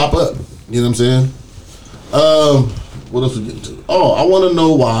 really pop up. You know what I'm saying? What else we getting to? Oh, I want to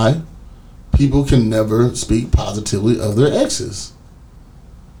know why people can never speak positively of their exes.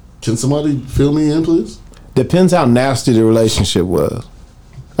 Can somebody fill me in, please? Depends how nasty the relationship was,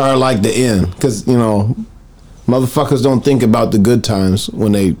 or like the end. Because motherfuckers don't think about the good times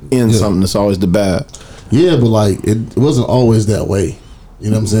when they end something. It's always the bad. Yeah, but like it wasn't always that way. You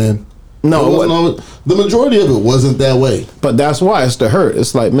know what I'm saying? No, It wasn't always, the majority of it wasn't that way. But that's why it's the hurt.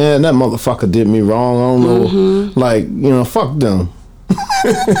 It's like, man, that motherfucker did me wrong. I don't know. Like, fuck them.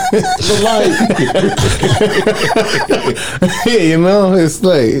 But like, Yeah, you know, it's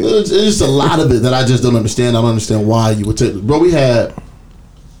like it's just a lot of it that I just don't understand. I don't understand why you would take. Bro, we had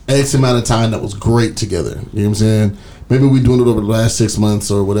X amount of time that was great together. You know what I'm saying? Maybe we doing it over the last 6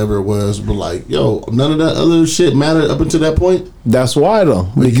 months or whatever it was. But like, yo, none of that other shit mattered up until that point. that's why though,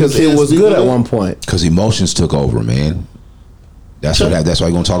 because you it can't was speak good on at it? one point. Because emotions took over, man. That's Sure. what. That's why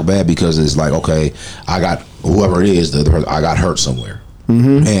you're gonna talk bad, because it's like, okay, I got whoever it is, the other person, I got hurt somewhere,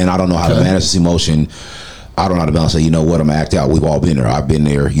 and I don't know how to Okay. manage this emotion. I don't know how to balance. Say, you know what, I'm gonna act out. We've all been there. I've been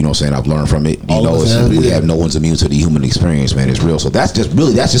there. You know what I'm saying? I've learned from it. You All know, of us it's, have, we yeah. have no one's immune to the human experience, man. It's real. So that's just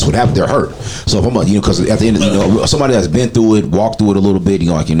what happened. They're hurt. So if I'm, because at the end of, somebody that's been through it, walked through it a little bit,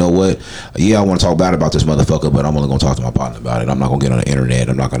 like, you know what? Yeah, I want to talk bad about this motherfucker, but I'm only gonna talk to my partner about it. I'm not gonna get on the internet.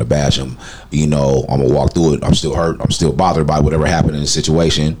 I'm not gonna bash him. You know, I'm gonna walk through it. I'm still hurt. I'm still bothered by whatever happened in the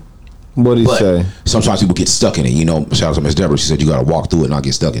situation. What do you But say? sometimes people get stuck in it. You know, shout out to Miss Deborah. She said you got to walk through it and not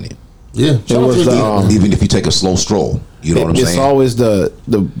get stuck in it. Yeah, It was Even if you take a slow stroll. You know what I'm it's saying? always the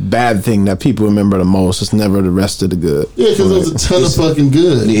bad thing that people remember the most. It's never the rest of the good. yeah, because there's a ton of fucking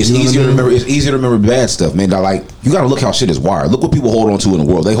good. It's You know what easier I to mean? remember. It's easier to remember bad stuff, man. Like, you got to look how shit is wired. Look what people hold on to in the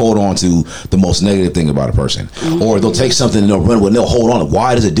world. They hold on to the most negative thing about a person, or they'll take something and they'll run with it and they'll hold on.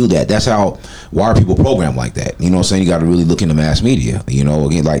 Why does it do that? That's how. Why are people programmed like that? You know what I'm saying? You got to really look into mass media. You know,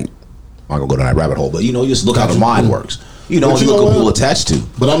 again, like, I'm not gonna go down that rabbit hole, but you know, just look how the mind works. You know, But you you look know what people what? attached to.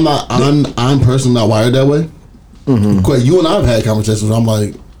 But I'm not. I'm personally not wired that way. Quite, you and I have had conversations where I'm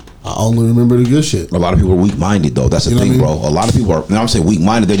like, I only remember the good shit. A lot of people are weak-minded, though. That's the You know thing, what I mean? bro. A lot of people are. Now I'm saying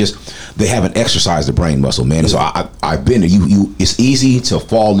weak-minded. They haven't exercised the brain muscle, man. So I've been there. It's easy to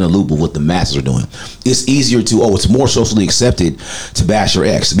fall in the loop of what the masses are doing. It's easier to. It's more socially accepted to bash your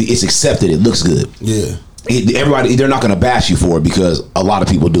ex. It's accepted. It looks good. Yeah. Everybody, they're not going to bash you for it because a lot of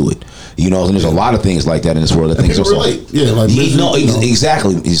people do it. You know, and there's a lot of things like that in this world. That things people are relate. Yeah, like misery, no, you know.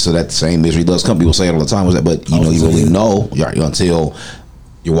 exactly. So that same misery does come. People say it all the time. Was that? But you know, you really know until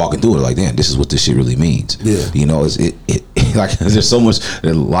you're walking through it. Like, damn, this is what this shit really means. Yeah. You know, it's like there's so much.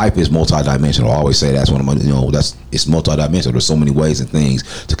 Life is multidimensional. I always say that's one of my. It's multidimensional. There's so many ways and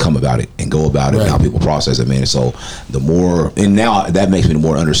things to come about it and go about it. Right. And how people process it, man. So the more, and now that makes me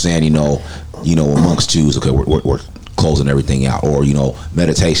more understand. You know, amongst Jews, okay, we're closing everything out, or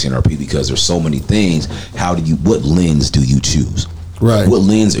meditation, or because there's so many things. What lens do you choose? Right. What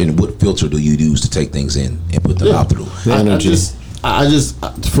lens and what filter do you use to take things in and put them out through? The energy. I just,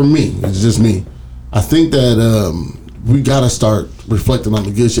 for me, it's just me. I think that we gotta start reflecting on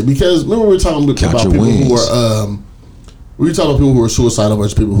the good shit, because remember we were talking about Count your people who wins. are. We were talking about people who are suicidal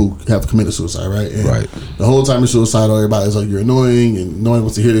versus people who have committed suicide, right? And Right. the whole time you're suicidal, everybody's like, you're annoying, and no one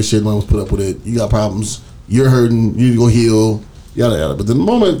wants to hear this shit. No one wants to put up with it. You got problems. You're hurting. You need to go heal. Yada yada. But the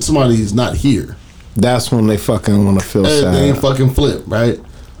moment somebody's not here, That's when they fucking want to feel everything sad. fucking flip, right?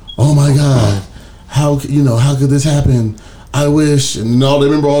 Oh my god, how could this happen? I wish, and no, they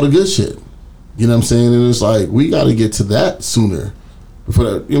remember all the good shit. You know what I'm saying? And it's like, we got to get to that sooner before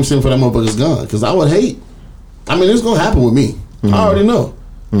that. You know what I'm saying? Before that motherfucker's gone, because I would hate. I mean, it's gonna happen with me. I already know.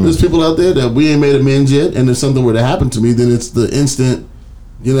 There's people out there that we ain't made amends yet, and if something were to happen to me, then it's the instant.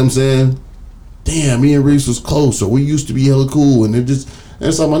 You know what I'm saying? Damn, me and Reese was close, or we used to be hella cool, and it's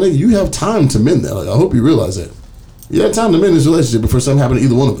like, my nigga, you have time to mend that. Like, I hope you realize that. You have time to mend this relationship before something happened to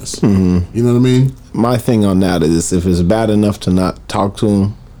either one of us. You know what I mean? My thing on that is, if it's bad enough to not talk to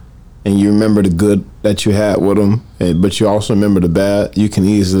him, and you remember the good that you had with him, but you also remember the bad, you can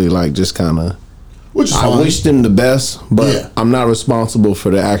easily just kind of. Which is I fine. wish them the best, but Yeah. I'm not responsible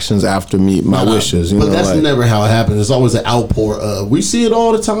for the actions after my wishes. But that's never how it happens. It's always an outpour of. We see it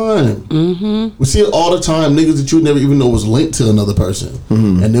all the time. Mm-hmm. We see it all the time. Niggas that you would never even know was linked to another person.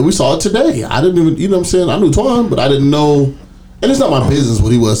 Mm-hmm. And then we saw it today. I didn't even, you know what I'm saying? I knew Twan, but I didn't know. And it's not my business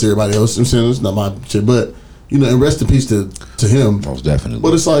what he was to everybody else. You know what I'm saying? It's not my shit. But, and rest in peace to him. Most definitely.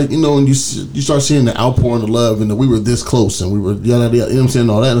 But it's like, and you start seeing the outpouring of love, and that we were this close, and we were yada yada. You know what I'm saying?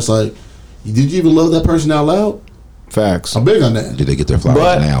 All that. It's like, did you even love that person out loud? Facts. I'm big on that. Did they get their flowers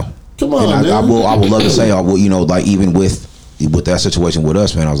But- now? Come on, And man. I would love to say, like even with that situation with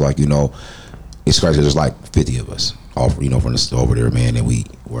us, man, I was like, it's crazy. There's like 50 of us, all from over there, man, and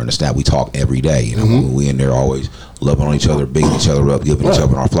we're in the staff. We talk every day. We in there always loving on each other, bigging each other up, giving each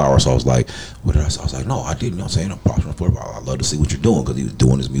other our flowers. So I was like, what did I say? I was like, no, I didn't. You know what I'm saying? I'm prospering for it. I love to see what you're doing, because he was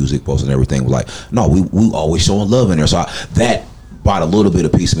doing his music, posting everything. We're like, no, we always showing love in there. So that bought a little bit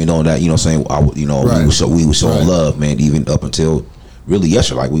of peace of me knowing that, we were showing love, man, even up until really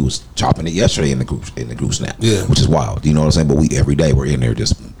yesterday. Like, we was chopping it yesterday in the group snap, Yeah. which is wild. You know what I'm saying? But every day we're in there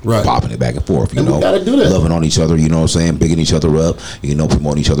just Right. popping it back and forth. You And we know, gotta do that. loving on each other. You know what I'm saying? Bigging each other up. You know,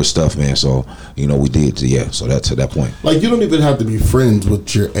 promoting each other's stuff, man. So you know, we did. Yeah. So that's to that point. Like, you don't even have to be friends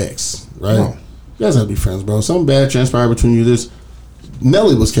with your ex, right? No. You guys have to be friends, bro. Something bad transpired between you.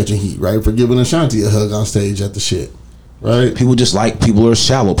 Nelly was catching heat, right, for giving Ashanti a hug on stage at the shit, right? People just like, people are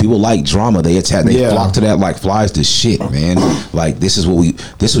shallow. People like drama. They flock to that like flies to shit, man. Like this is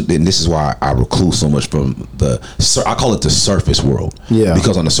why I recluse so much from I call it the surface world. Yeah.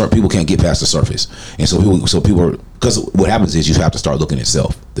 Because on the people can't get past the surface, and so people because what happens is you have to start looking at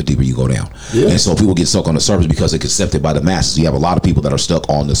self the deeper you go down. Yeah. And so people get stuck on the surface because it's accepted by the masses. You have a lot of people that are stuck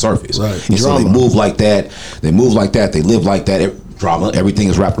on the surface, Right. And so they move like that. They live like that. Drama, everything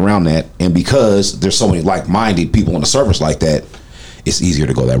is wrapped around that, and because there's so many like-minded people on the surface like that, it's easier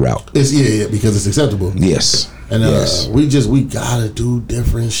to go that route. It's because it's acceptable. Yes, And yes. we gotta do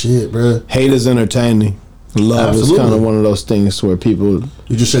different shit, bro. Hate is entertaining. Love Absolutely. is kind of one of those things where people,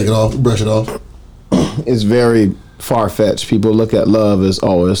 You just shake it off, brush it off. it's very far fetched. People look at love as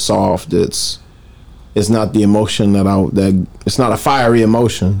it's soft. It's not the emotion that it's not a fiery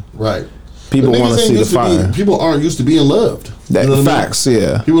emotion. Right. People But want niggas to ain't see the used fire. people aren't used to being loved. That You know what I mean? facts,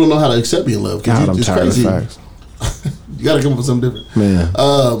 yeah. People don't know how to accept being loved. 'Cause God, I'm it's tired crazy. of facts. You gotta come up with something different. Man.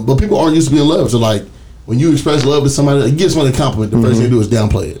 But people aren't used to being loved. So like when you express love to somebody, like, you give somebody a compliment, the first thing you do is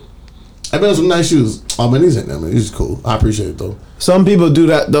downplay it. I bet some nice shoes. Oh man, these ain't that man. These is cool. I appreciate it though. Some people do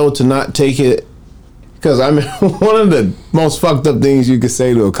that though to not take it. Because I mean, one of the most fucked up things you could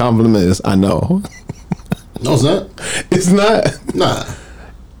say to a compliment is "I know." No, it's not. It's not. Nah.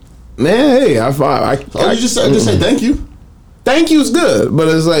 Man, hey, Oh, you just say thank you. thank you is good, but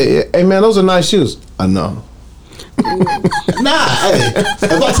it's like, hey man, those are nice shoes. I know. Nah, hey,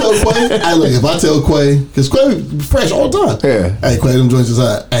 if I tell Quay, because Quay be fresh all the time. Yeah. Hey, Quay, them joints is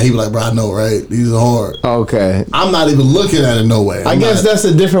hot. And he be like, bro, I know, right? These are hard. Okay. I'm not even looking at it no way. I guess that's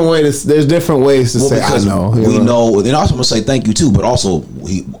a different way to. There's different ways to say I know. We know, and also I'm gonna say thank you too, but also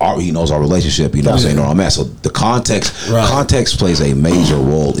he knows our relationship. You know what I'm saying? On that, so the context plays a major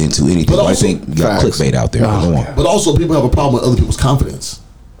role into anything. But I also- think you got Facts. clickbait out there. Go on. But also, people have a problem with other people's confidence.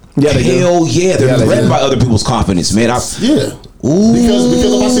 Yeah, they do. Hell yeah, they're Yeah, they led do. by other people's confidence, man. Yeah. Because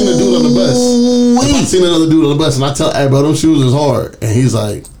if I seen a dude on the bus, if I seen another dude on the bus and I tell, hey, bro, them shoes is hard, and he's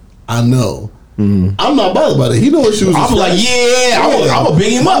like, I know. I'm not bothered by it. He know his shoes. I'm is like, fresh. yeah, I'm gonna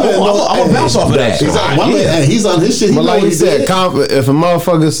big him up. I'm gonna bounce off of that. Exactly. My man, Yeah. hey, he's on his shit. He But know like what you said, did. if a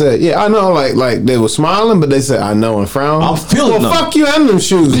motherfucker said, "Yeah, I know," like they were smiling, but they said, "I know," and frown. I'm feeling well, them. fuck you and them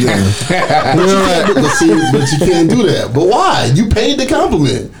shoes. Then. You know, like, but you can't do that. But why? You paid the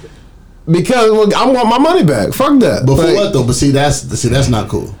compliment. because I want my money back. Fuck that. But for Like, what though? But see, that's not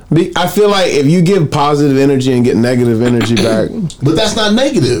cool. I feel like if you give positive energy and get negative energy back, But that's not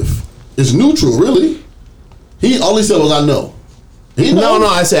negative. It's neutral, really. All he said was, I know. He know. no,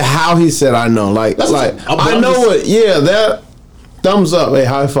 I said how he said I know. Like That's like what I know what. Yeah, that thumbs up. Hey,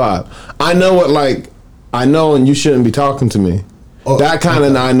 high five. I know what. Like I know, and you shouldn't be talking to me. Oh, That kind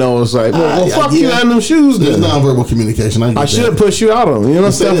of I know is like, well, fuck you yeah. and them shoes. There's Then nonverbal communication. I should push you out of them. You know,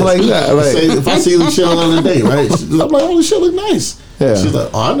 Say stuff this. like that. Like, Say, if I see the shit on the day, right? I'm like, oh, this shit look nice. Yeah. She's like,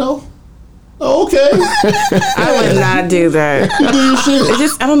 oh, I know. Oh, okay. I would not do that. You do your shit. It's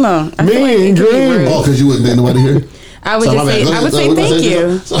just I don't know. I Me feel like and it could be Green. rude. Oh, because you wouldn't think nobody here. I would So, just my say bad. I would say What thank you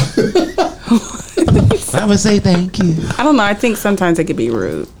you. say? I would say thank you. I don't know. I think sometimes it could be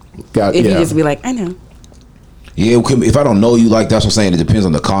rude got if yeah. you just be like, I know. Yeah, if I don't know you like that's what I'm saying. It depends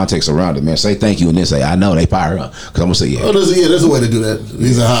on the context around it, man. Say thank you and then say I know. They fire up because I'm gonna say yeah. Oh, there's a way to do that.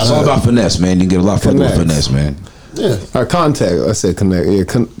 These are hot. It's all about finesse, man. You can get a lot further with Connects. finesse, man. Yeah. Context. I said connect. Yeah,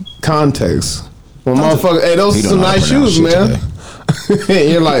 context. Well, motherfucker, hey, those He are don't some know how to nice pronounce shoes, shit man.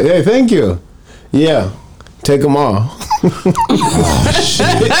 You're like, hey, thank you. Yeah, take them off. Hey,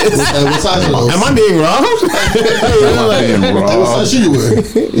 what size are those? Am I being wrong? Fucking Hey, what raw. size shoe you wear?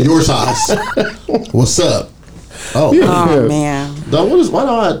 Your size. What's up? Oh, Oh man. Dog, what is? Why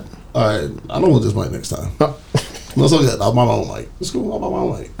not? All right, I don't want this mic next time. No, it's okay. I'll buy my own mic. It's cool. I'll buy my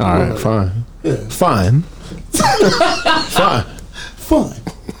own mic. All right, fine. Yeah, Fine. Fine. fine.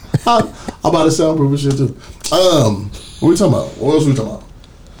 I'll buy the soundproof and shit too. What we talking about? What else we talking about?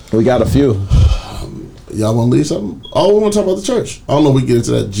 We got a few. Y'all want to leave something? Oh, we want to talk about the church. I don't know if we get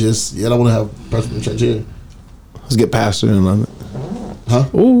into that just yet. I want to have person in the church here. Let's get pastor in on it. Huh?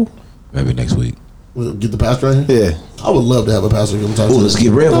 Ooh. Maybe next week. We'll get the pastor right here? Yeah. I would love to have a pastor come talk Ooh, to let's us.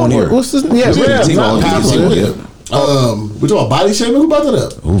 get Rev on here. What's this? Yeah, Yeah, Rev, Timo not on pastor. here. We talking about body shaming? Who brought that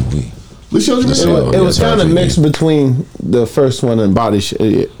up? Ooh, we. We showed you Let's this? see. It was Yeah, kind of sorry. mixed between the first one and body.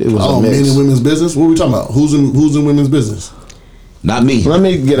 It was Oh, a men mix. in women's business? What are we talking about? Who's in women's business? Not me. Let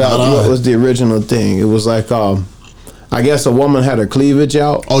me get out No. what was the original thing. It was like I guess a woman had her cleavage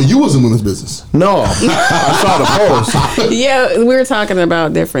out. Oh, you was in women's business. No, I saw the post. Yeah, we were talking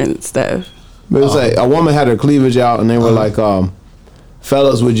about different stuff. But it was like a woman had her cleavage out, and they were like,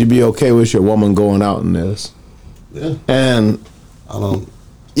 "Fellas, would you be okay with your woman going out in this?" Yeah. And I don't.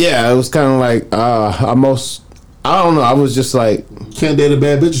 yeah, it was kind of like I don't know. I was just like, Can't date a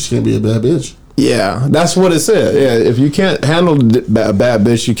bad bitch. You can't be a bad bitch. yeah, that's what it said. Yeah, if you can't handle a bad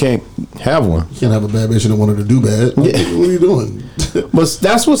bitch, you can't have one. You can't have a bad bitch and don't want her to do bad. Like, Yeah. What are you doing? But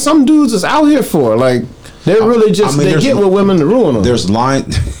that's what some dudes is out here for. Like they're really just they there's- get with women to ruin them. There's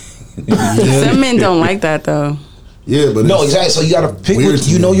line. Some men don't like that though. Yeah, but No, it's- exactly. So you gotta pick weird what to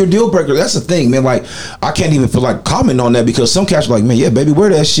you me. know your deal breaker. That's the thing, man. Like I can't even feel like comment on that because some cats are like, man, yeah, baby, wear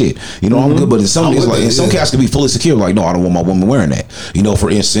that shit. You know, I'm good. But in some I'm it's with like, that, and some yeah. cats can be fully secure. Like, no, I don't want my woman wearing that. You know,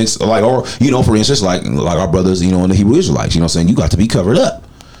 for instance, like our brothers, you know, in the Hebrew Israelites. You know, what I'm saying you got to be covered up.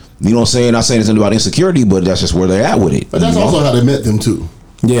 You know what I'm saying? Not saying it's about insecurity, but that's just where they're at with it. But that's you know? also how they met them too.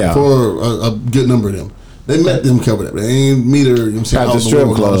 Yeah. For a good number of them, they met them covered up. They ain't meet her. You know what I'm saying? At the out in strip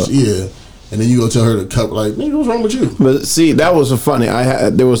world, club. Yeah, and then you go tell her to cover. Like, nigga, what's wrong with you? But see, that was a funny.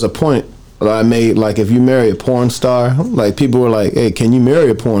 There was a point that I made. Like, if you marry a porn star, like people were like, "Hey, can you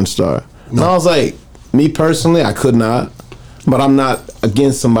marry a porn star?" And I was like, me personally, I could not. But I'm not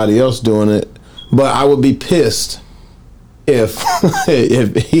against somebody else doing it. But I would be pissed if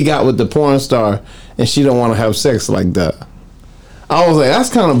if he got with the porn star and she don't want to have sex like that. I was like, that's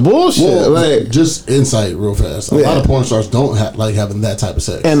kind of bullshit. Well, like, just insight real fast. A lot of porn stars don't like having that type of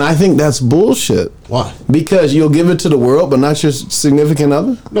sex. and I think that's bullshit. Why? Because you'll give it to the world, but not your significant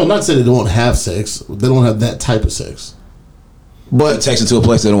other. No, I'm not saying they don't have sex. They don't have that type of sex. But It takes them to a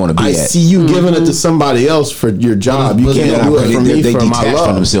place they don't want to be I at. see you giving it to somebody else for your job. You But can't yeah, do but it for me they for my detach from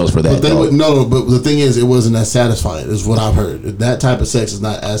love. themselves for that. But they though. would, no, but the thing is, it wasn't as satisfying. Is what I've heard. That type of sex is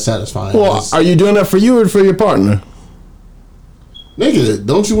not as satisfying. Well, as, are you doing that for you or for your partner? nigga,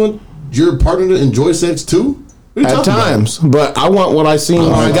 don't you want your partner to enjoy sex too? What are you At talking about? times, but I want what I seen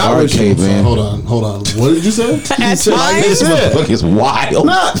when I got with you. arcade, man. Hold on. What did you say? He said, like This this. motherfucker is wild.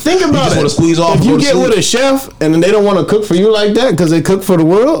 Nah, think You about just it. wanna squeeze off If and go you to get sleep. with a chef and then they don't want to cook for you like that because they cook for the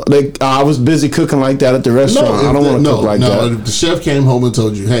world, I was busy cooking like that at the restaurant. I don't want to cook like that. If the chef came home and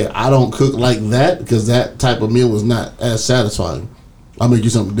told you, "Hey, I don't cook like that because that type of meal is not as satisfying. I'll make you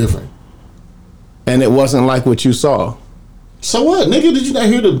something different." And it wasn't like what you saw. So what, nigga? Did you not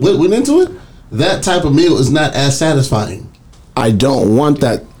hear what went into it? That type of meal is not as satisfying. I don't want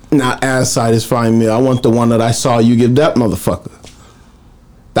that not as satisfying meal. I want the one that I saw you give that motherfucker.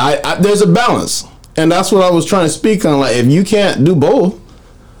 There's a balance. And that's what I was trying to speak on. Like, if you can't do both,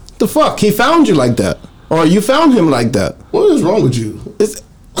 the fuck? He found you like that. Or you found him like that. What is wrong with you?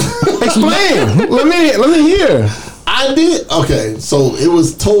 Explain. let me hear. I did. Okay, so it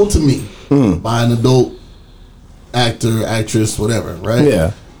was told to me by an adult actor, actress, whatever, right?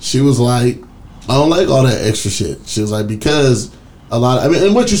 Yeah. She was like, I don't like all that extra shit. She was like, because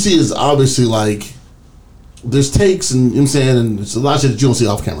and what you see is obviously like, there's takes and, you know what I'm saying, and it's a lot of shit that you don't see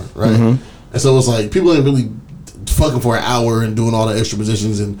off camera, right? And so it's like, people ain't really fucking for an hour and doing all the extra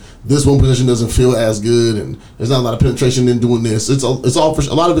positions, and this one position doesn't feel as good, and there's not a lot of penetration in doing this. It's all for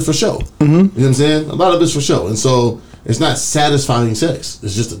a lot of it's for show. You know what I'm saying? A lot of it's for show, and so it's not satisfying sex.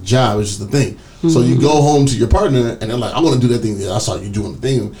 It's just a job. It's just a thing. So you go home to your partner, and they're like, "I want to do that thing that I saw you doing the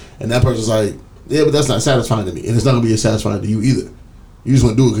thing," and that person's like, "Yeah, but that's not satisfying to me, and it's not gonna be as satisfying to you either. You just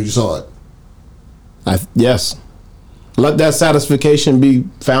want to do it because you saw it." Yes. Let that satisfaction be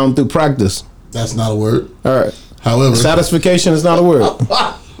found through practice. That's not a word. All right. However, Satisfaction is not a word.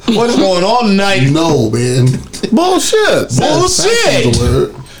 What is going on tonight? no, man. Bullshit. Satisfaction's a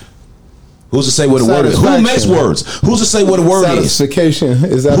word. Who's to say what a word is? Who Satisfaction. makes words? Who's to say what a word is? Satisfaction.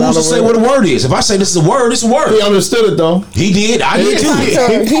 Is that Who's not to a say word? what a word is? If I say this is a word, it's a word. He understood it though. He did. I did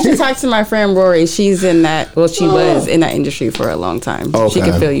too. He should talk to my friend Rory. She's in that. Well, she was in that industry for a long time. Okay. She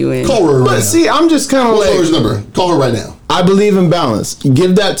can fill you in. Call her right But now. see, I'm just kind of What's Laura's like, number? Call her right now. I believe in balance.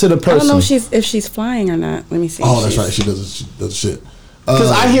 Give that to the I don't know person. if she's flying or not. Let me see. Oh, that's right. She does shit.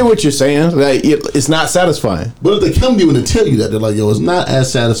 Because I hear what you're saying. Like, it's not satisfying. But if they come to you and they tell you that, they're like, "Yo, it's not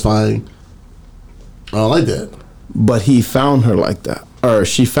as satisfying." I don't like that. But he found her like that. Or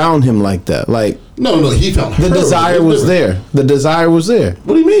she found him like that. Like, No. He found her. the desire It's was different. there. The desire was there.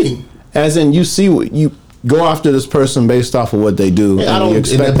 What do you mean? As in, you see what you go after this person based off of what they do, I and don't. you And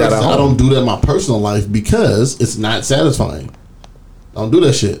expect that at I home. don't do that in my personal life because it's not satisfying. I don't do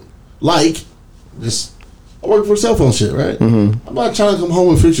that shit. Like, just I work for cell phone shit, right? Mm-hmm. I'm not trying to come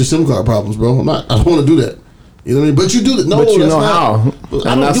home and fix your SIM card problems, bro. I'm not. I don't want to do that. You know what I mean? But you do that. No, But you that's know not, how. But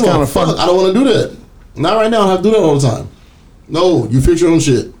I And don't that's give a kinda fuck. fucked. I don't want to do that. Not right now. I have to do that all the time. No, you fix your own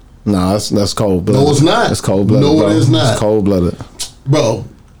shit. No, that's cold blooded. No, it's not. It's cold blooded. No, it is not. It's cold blooded. Bro,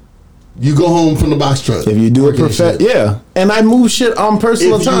 you go home from the box truck. If you do it working shit. yeah. And I move shit on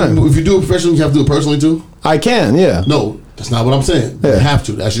personal time. If you do it professionally, you have to do it personally too. I can, yeah. No, that's not what I'm saying. You Yeah. have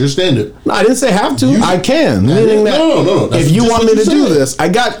to. That's your standard. No, I didn't say have to. You- I can. Meaning that No. That's if you just want what me to you do said. this,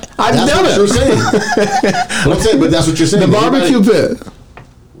 I've That's done what you're it. saying. But I'm saying, but that's what you're saying. The barbecue pit.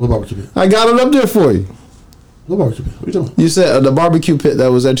 What barbecue pit? I got it up there for you. What barbecue pit? What are you talking about? You said the barbecue pit that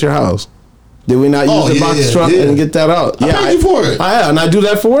was at your house. Did we not use Oh, the yeah, box truck yeah. and get that out? I paid you for it. And I do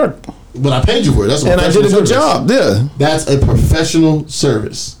that for work. But I paid you for it. That's a And I did a professional good service. job. Yeah. That's a professional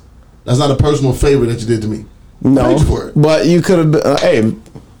service. That's not a personal favor that you did to me. I No. paid you for it. But you could have been, hey,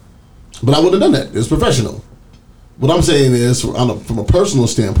 But I wouldn't have done that. It's professional. What I'm saying is, from a personal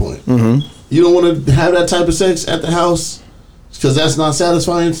standpoint, you don't want to have that type of sex at the house because that's not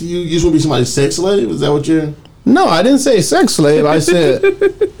satisfying to you. You just want to be somebody's sex slave. Is that what you're? no, I didn't say sex slave. I said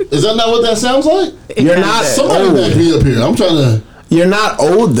Is that not what that sounds like? you're not Somebody back owed. me up here. I'm trying to. You're not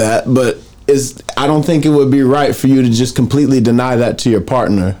owed that, but I don't think it would be right for you to just completely deny that to your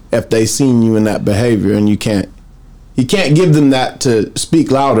partner if they seen you in that behavior, and you can't give them that to speak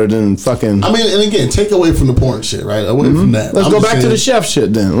louder than fucking. I mean, and again, take away from the porn shit, right? Away from that. Let's I'm go just back to saying- the chef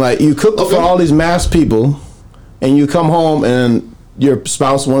shit then. Like you cook Okay. for all these mass people, and you come home and your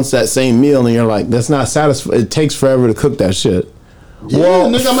spouse wants that same meal, and you're like, "That's not satisfying. It takes forever to cook that shit." Yeah, Well,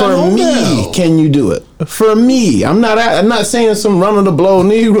 nigga, I'm at for home me, now. can you do it? For me, I'm not saying some run of the blow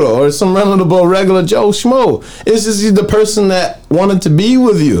Negro or some run of the blow regular Joe Schmo. It's just the person that wanted to be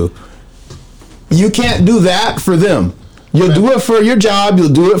with you. You can't do that for them. You'll do it for your job. You'll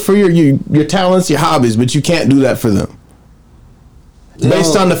do it for your talents, your hobbies, but you can't do that for them.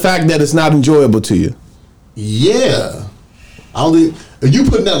 Based on the fact that it's not enjoyable to you. Yeah, I don't think if you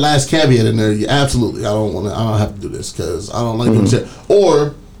putting that last caveat in there, you absolutely. I don't have to do this because I don't like doing shit.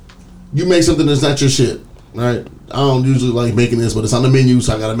 Or you make something that's not your shit, right? I don't usually like making this, but it's on the menu,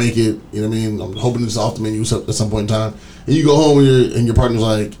 so I gotta make it. You know what I mean? I'm hoping it's off the menu at some point in time. And you go home and your partner's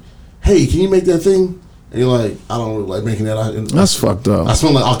like, "Hey, can you make that thing?" And you're like, "I don't really like making that." That's fucked up. I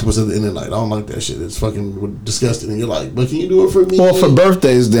smell like octopus at the end of the night. I don't like that shit. It's fucking disgusting. And you're like, "But can you do it for me?" Well, for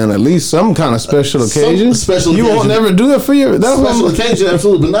birthdays, then at least some kind of special Some occasion. special You won't occasion. never do it for you. That's what Special I'm- occasion,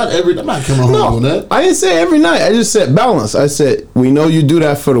 absolutely, but not every. I'm not coming home doing No, that. I didn't say every night. I just said balance. I said we know you do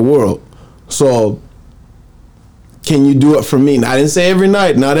that for the world, so can you do it for me? And I didn't say every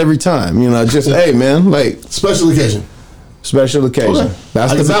night, not every time. You know, just hey man, like Special occasion. special occasion. Okay.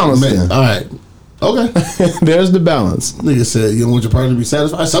 That's I the guess balance. man, Then. all right. Okay. There's the balance. Nigga said you don't want your partner to be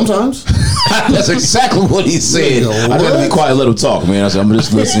satisfied sometimes. That's exactly what he said. Nigga, I gotta be what? quiet, let him talk, man. I said, I'm gonna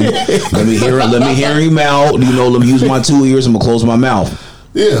just listen. Let me hear him out. You know, let me use my 2 ears. I'm gonna close my mouth.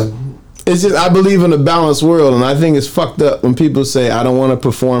 Yeah. It's just I believe in a balanced world, and I think it's fucked up when people say I don't want to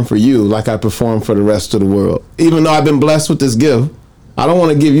perform for you like I perform for the rest of the world. Even though I've been blessed with this gift, I don't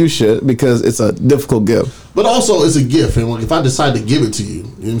want to give you shit because it's a difficult gift. But also it's a gift, and like, if I decide to give it to you, you know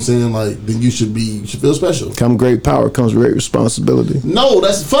what I'm saying? Like then you should feel special. Come great power comes great responsibility. No,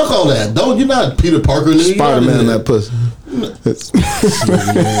 that's fuck all that. Don't you're not Peter Parker. Nigga. Spider Man, that pussy.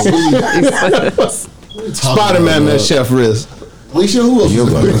 Spider Man, that chef wrist. Alicia, who else? You're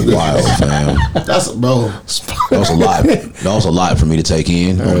is fucking there? wild, fam. That's bro. That was a lot. That was a lot for me to take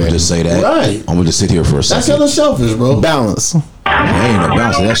in. I'm gonna just say that. Right. I'm gonna just sit here for a That's second. hella selfish, bro. Balance. I ain't no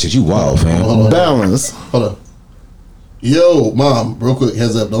bouncing that shit. You wild, fam. Hold on. Balance. Hold on. Yo, mom, real quick,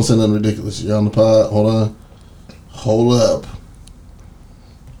 heads up. Don't say nothing ridiculous. You're on the pod. Hold on. Hold up.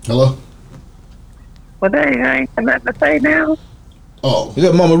 Hello? Well, there you ain't got nothing to say now. Oh, Is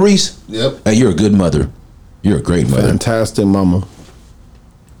that Mama Reese? yep. Hey, you're a good mother. You're a great mother. Fantastic, mama.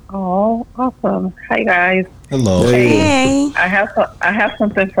 Oh, awesome. Hey, guys. Hello. Hey. I have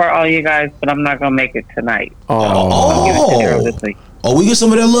something for all you guys, but I'm not going to make it tonight. Oh, Give it to Daryl this week. Oh, we get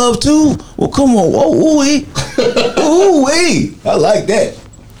some of that love too? Well, come on. Oh, ooh-wee. Ooh-wee. I like that.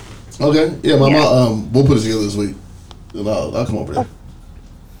 Okay. Yeah, my mom, we'll put it together this week. And I'll come over there.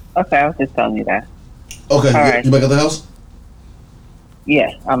 Okay, I was just telling you that. Okay. All right. You back at the house?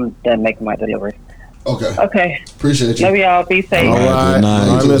 Yes, I'm done making my delivery. Okay. Okay. Appreciate you. Love y'all. Be safe. all right. Good night.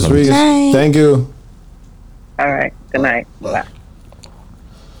 All right, Miss Reese. Night. Thank you. All right. Good night. Bye. Bye.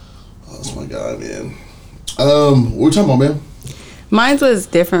 Oh, that's my guy, man. What we talking about, man? Mine was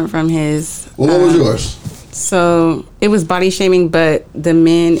different from his. Well, what was yours? So it was body shaming, but the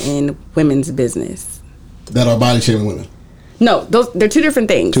men in women's business. That are body shaming women. No, they're two different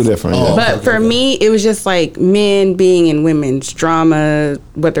things. Two different. Oh. Yeah. But Okay, for okay. me, it was just like men being in women's drama,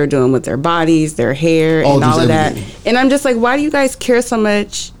 what they're doing with their bodies, their hair, Oh, and just all of that. everything. And I'm just like, why do you guys care so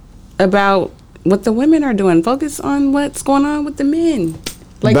much about what the women are doing? Focus on what's going on with the men.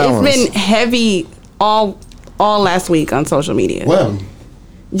 Like Balance. it's been heavy all last week on social media. What happened?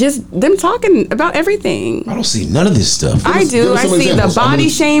 Just them talking about everything. I don't see none of this stuff. I do. give us I some see the examples. body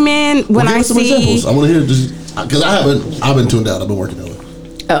shaming when Give I us some see. examples. I want to hear just because I've been tuned out. I've been working on it.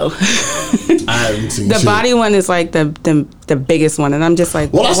 Oh, I haven't seen the shit. body one is like the biggest one, and I'm just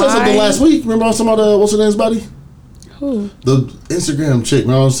like, Well, I said something why? last week. Remember I was talking about what's her name's body? Who? The Instagram chick.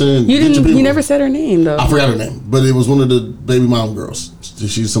 Remember I was saying? You get your didn't. people. You never said her name though. I forgot her name, but it was one of the baby mom girls.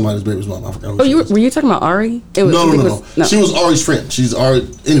 She's somebody's baby's mom. I forgot. Who Oh, she was. were you talking about Ari? It was, I think it No. was- She was Ari's friend. She's Ari.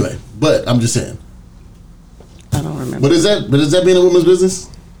 Anyway, but I'm just saying. I don't remember. But is that being a woman's business?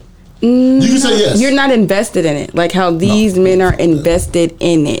 You can say yes. You're not invested in it, like how these men are invested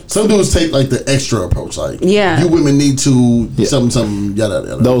in it. Some dudes take like the extra approach, like Yeah. you women need to something yada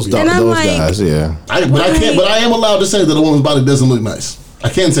yada. Those Yeah. And I'm those like- guys, yeah. But I can't. But I am allowed to say that a woman's body doesn't look nice. I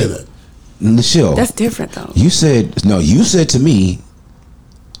can say that. Michelle, That's different though. you said to me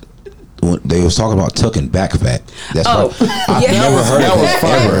when they was talking about tucking back fat. That's Oh, right. I've yeah. never heard That was that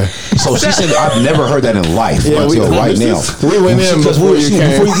fire. ever. So she said I've never heard that in life Yeah, until we- right now. we went in Because before you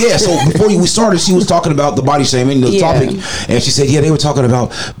came. before we started, she was talking about the body shaming, the Yeah. topic, and she said, yeah, they were talking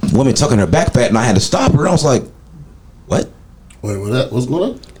about women tucking their back fat, and I had to stop her. And I was like, what? Wait, what's going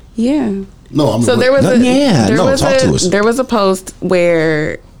on? Yeah. No, I'm. So there was No, a yeah, there no, was talk a, to us. There was a post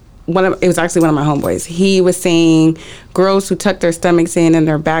where it was actually one of my homeboys. He was saying girls who tuck their stomachs in and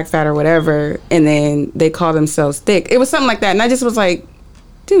their back fat or whatever, and then they call themselves thick. It was something like that, and I just was like,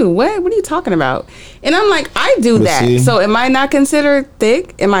 dude, what are you talking about? And I'm like, I do But that. see- So am I not considered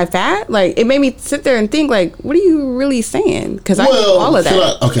thick? Am I fat? Like it made me sit there and think, like, what are you really saying? Because I do all of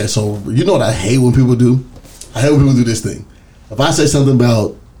that. Okay, so you know what I hate when people do? I hate when people do this thing. If I say something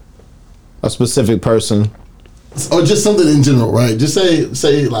about, A specific person. or just something in general, right? Just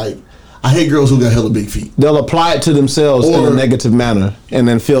say like, I hate girls who got hella big feet. They'll apply it to themselves in Or- a negative manner and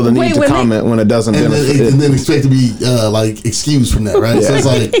then feel the need Wait, to when they- comment when it doesn't And benefit. then expect to be like excused from that, right? So it's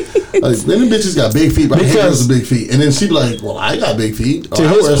like then the bitches got big feet, but I hate Because- girls with big feet. And then she be like, well, I got big feet. To I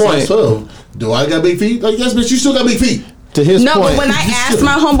his wear a size point- 12. Do I got big feet? Like, yes, bitch, you still got big feet. To his No, point, but when I asked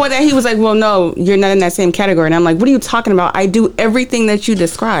my homeboy that, he was like, well, no, you're not in that same category. And I'm like, what are you talking about? I do everything that you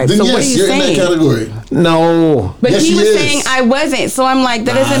described. Then So yes, what are you you're saying? in that category. no. But Yes, he she was is. saying I wasn't. So I'm like,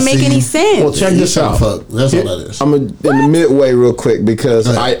 that doesn't Nah, make see. any sense. Well, check You this tryna out. fuck. That's all that is. I'm in the midway real quick because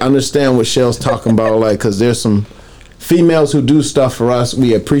Go I ahead. understand what Shell's talking about. Like, because there's some females who do stuff for us.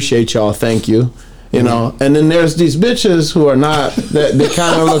 We appreciate y'all. Thank you. You know, and then there's these bitches who are not. That they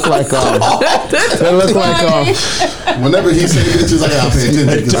kind of look like. They look like. Whenever he say bitches, I gotta pay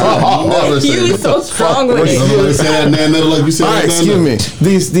attention because I never say You bitches. so strong with it. Somebody say that, and then like you said. All right, that, excuse me.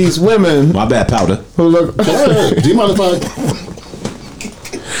 These women My bad, powder. who look. Go ahead. Do you mind if I?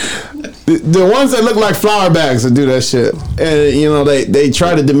 The ones that look like flour bags that do that shit, and you know they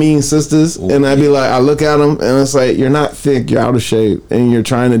try to demean sisters, and I be like, I look at them, and it's like, you're not thick, you're out of shape, and you're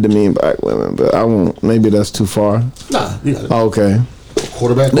trying to demean black women, but I won't. Maybe that's too far. Nah, you got it. Okay,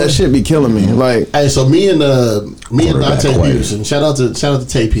 Quarterback. that shit be killing me. Like, Hey, so me and Quarterback Dante quite. Peterson. Shout out to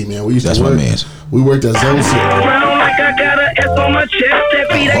Tay P, man. We used That's to my work. mans. We worked at Zone 6. Around like I got a S on my chest. That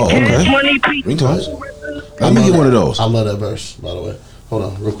be that Oh, cash okay. money beat. Ringtones. Let me get one of those. I love that verse, by the way. Hold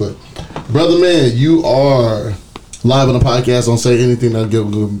on, real quick. Brother man, you are live on the podcast. Don't say anything that'll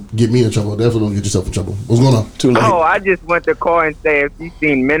get me in trouble. Definitely don't get yourself in trouble. What's going on? too late. Oh, I just want to call and say if you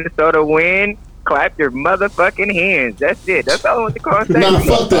seen Minnesota win, clap your motherfucking hands. That's it. That's all I want to call and say. Nah,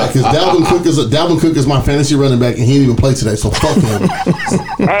 fuck that. Because Dalvin Cook is my fantasy running back, and he didn't even play today. So fuck him.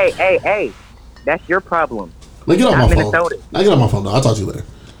 Hey. That's your problem. Now get off Not my phone. Minnesota. Now get off my phone. Though. I'll talk to you later.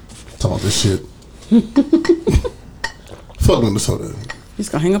 Talk about this shit. Fuck Minnesota. He's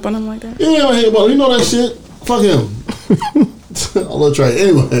gonna hang up on him like that? Yeah, hey, bro, you know that shit. Fuck him. I'll let try.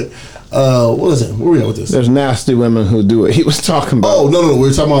 Anyway, what is it? Where we at with this? There's nasty women who do what he was talking about. Oh no, we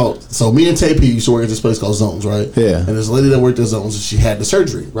were talking about. So me and Tay P used to work at this place called Zones, right? Yeah. And this lady that worked at Zones, and she had the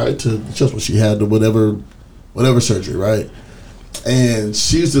surgery, right? To just what she had the whatever surgery, right? And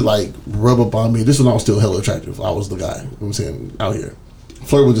she used to like rub up on me. This was when I was still hella attractive. I was the guy. You know what I'm saying, out here,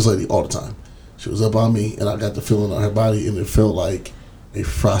 flirt with this lady all the time. She was up on me, and I got the feeling on her body, and it felt like a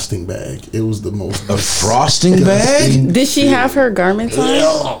frosting bag. It was the most Frosting bag? Did she have her garments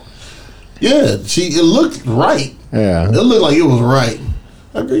on? Yeah, it looked right. Yeah. It looked like it was right.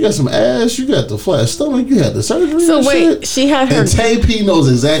 Like, you got some ass, you got the flat stomach, you had the surgery. So and wait, shit. she had her. And Tay P knows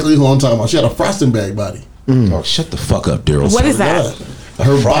exactly who I'm talking about. She had a frosting bag body. Oh, shut the fuck up, Daryl. What is that?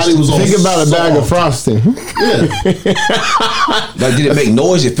 Her body was all Think about a bag of soft. frosting. Yeah. Like, did it make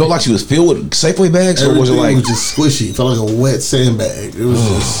noise? It felt like she was filled with Safeway bags, or was it Everything like? was just squishy. It felt like a wet sandbag. It was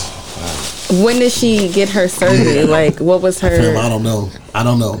just. When did she get her surgery? Yeah. Like, what was Fam, her? I don't know. I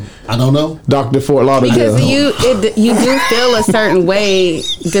don't know. Dr. Fort Lauderdale. Because you do feel a certain way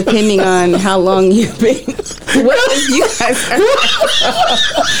depending on how long you've been. What if you guys?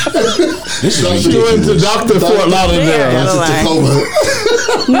 This is She went to ridiculous. Dr. Fort Lauderdale. Yeah. That's a Tacoma.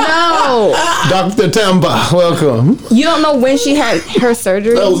 No, Dr. Tamba, welcome. you don't know when she had her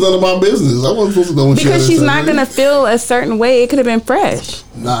surgery That was none of my business. I wasn't supposed to know when she had because her she's not surgery. gonna feel a certain way. It could have been fresh.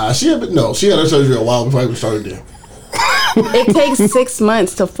 Nah, she had her surgery a while before I even started there. It takes 6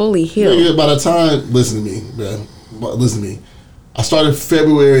 months to fully heal. Nigga, by the time, listen to me, man. Listen to me. I started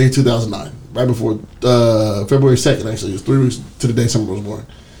February 2009, right before February 2nd. Actually, it was 3 weeks to the day Summer was born.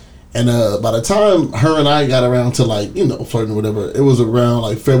 And by the time her and I got around to flirting or whatever, it was around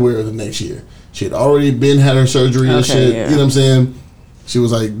like February of the next year. She had already had her surgery and Okay, shit. yeah. You know what I'm saying? She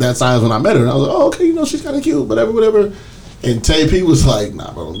was like that size when I met her. And I was like, oh, okay, she's kind of cute, whatever. And Tay P was like,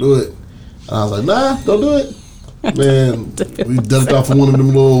 nah, bro, don't do it. And I was like, nah, don't do it. Man, we ducked off in one of them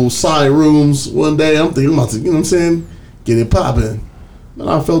little side rooms one day. I'm thinking, I'm about to, you know what I'm saying, get it popping. And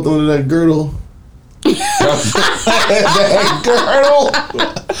I felt under that girdle. that girdle.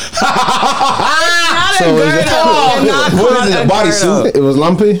 Not So a is it- girdle. Not What is it, a bodysuit? It was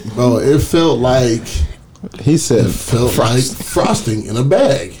lumpy? Bro, it felt like He said, frosting in a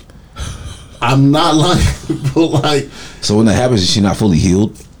bag. I'm not lying, but like So when that happens, is she not fully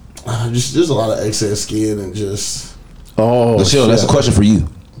healed? just a lot of excess skin and just oh, Michelle, that's a shit. question for you.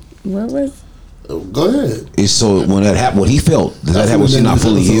 What was? go ahead. Is so when that happened, what he felt, does that happen when she's not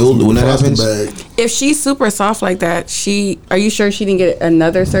fully healed? When that Frosting happens, bag. If she's super soft like that, are you sure she didn't get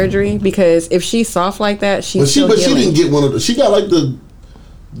another surgery? Because if she's soft like that, she's still But she healing. didn't get one of the. She got like the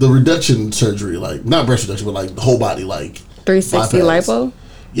reduction surgery, like not breast reduction, but like the whole body, like 360 bypass. lipo.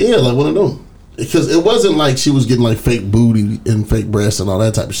 Yeah, like one of them. Because it wasn't like she was getting like fake booty and fake breasts and all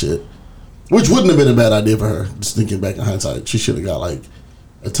that type of shit, which wouldn't have been a bad idea for her. Just thinking back in hindsight, she should have got like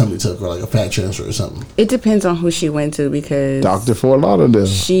a tummy tuck or like a fat transfer or something. It depends on who she went to because Dr. Fort Lauderdale.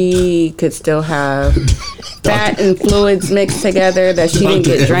 she could still have fat and fluids mixed together that she didn't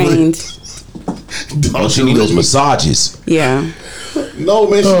get Dr. Everett. drained. oh, she need those massages. Yeah. No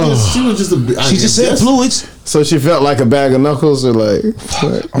man, she was just a. She just said fluids. So she felt like a bag of knuckles or like,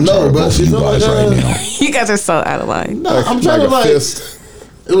 what? I'm No, sorry, but both she of you felt like guys right that. now. You guys are so out of line. No, I'm trying like to a like. fist.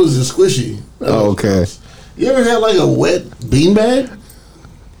 It was just squishy. Oh, okay. You ever had like a wet beanbag?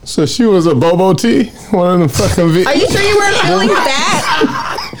 So she was a Bobo T? One of them fucking Are you sure you weren't feeling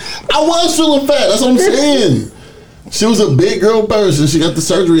that? I was feeling fat. That's what I'm saying. She was a big girl first, and she got the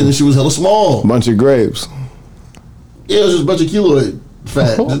surgery, and then she was hella small. bunch of grapes? Yeah, it was just a bunch of keloid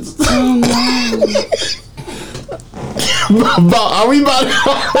fat. Are we about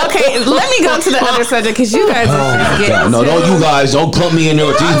Okay, let me go to the other subject because you guys are just getting No, don't you guys don't clump me in there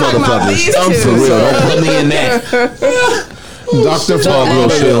with these talking about motherfuckers. these I'm two. for real. Don't put me in that. Dr. Fort real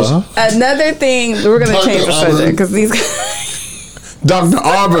shit, Lauderdale? Another thing, we're gonna Dr. change the Auburn. subject because these guys, Dr.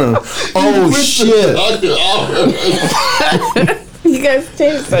 Auburn. Oh, shit. you guys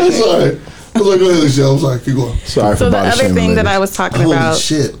changed the I'm subject. sorry. I'm sorry. Go ahead, Michelle. I'm sorry. Keep going. Sorry So for the body other shaming thing that ladies. I was talking Holy about,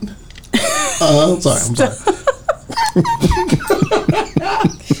 shit. I'm sorry. I'm sorry.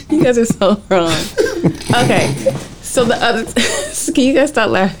 you guys are so wrong. Okay, so the other, can you guys stop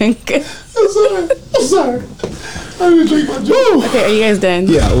laughing? I'm sorry. I didn't drink my juice. Okay, are you guys done?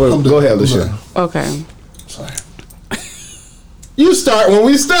 Yeah, well, I'm go done. ahead, I'm Lisha. Okay. Sorry. You start when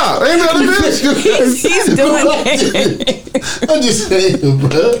we stop. Ain't that a bitch? He's doing it. I'm just saying,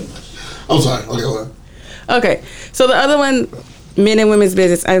 bro. I'm sorry. Okay, go ahead. Okay, so the other one, men and women's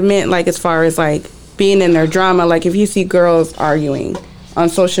business. I meant like as far as like being in their drama. Like if you see girls arguing on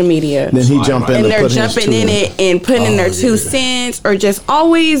social media, Then he jump in and and they're put his jumping two in it and putting in their Oh, 2 yeah. cents, or just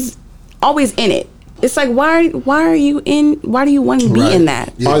always in it. It's like why are you in? Why do you want to be Right. in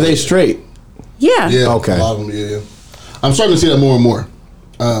that? Yeah. Are they straight? Yeah. Yeah. Okay. A lot of them, yeah. I'm starting to see that more and more.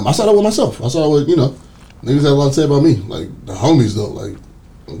 I saw that with myself. I saw it with, niggas have a lot to say about me. Like, the homies, though. Like,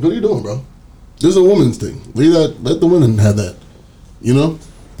 what are you doing, bro? This is a woman's thing. Let the women have that. You know?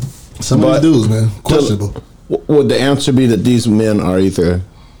 Some of But- these dudes, man. Questionable. Would the answer be that these men are either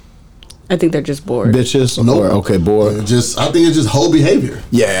I think they're just bored. bitches Nope. or okay, bored? I think it's just whole behavior.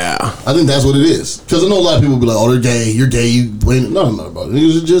 Yeah. I think that's what it is. Because I know a lot of people be like, oh, they're gay. You're gay. You wait. No, bro.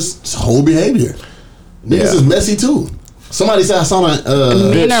 Niggas are just whole behavior. Niggas Yeah. is messy, too. Somebody said I saw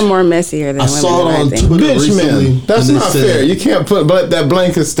on Men are more messier than I women. saw it I on think. Twitter Bitch, recently. man. That's and they not said- fair. You can't put that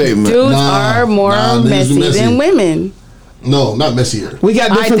blanket statement. Dudes Nah, are more nah, niggas messy messy. than women. No, not messier. We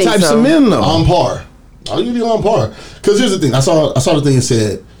got I different think types so. of men though. On par. I'll give you on par. Because here's the thing. I saw the thing that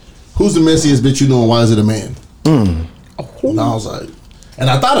said, "Who's the messiest bitch you know, and why is it a man?" And I was like, and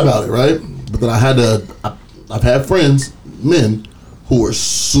I thought about it, right? But then I've had friends, men, who are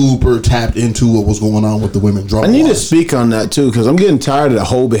super tapped into what was going on with the women drama. I need to speak on that too, because I'm getting tired of the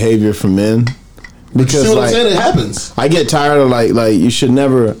whole behavior from men. Because see what like, I'm saying? It happens. I get tired of like you should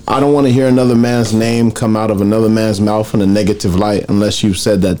never. I don't want to hear another man's name come out of another man's mouth in a negative light unless you've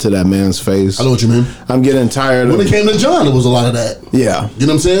said that to that man's face. I know what you mean. I'm getting tired When of it came to John, there was a lot of that. Yeah. You know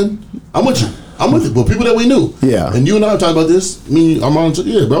what I'm saying? I'm with you. I'm with it. But people that we knew. Yeah. And you and I talked about this. Me, Armand,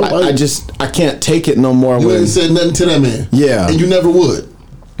 yeah, bro. I can't take it no more. You ain't said nothing to that man. Yeah. And you never would.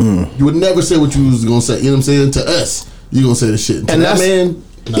 You would never say what you was gonna say. You know what I'm saying? To us, you gonna say the shit. To And that that's man.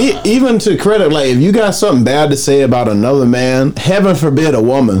 Nah. Even to credit, like if you got something bad to say about another man, heaven forbid a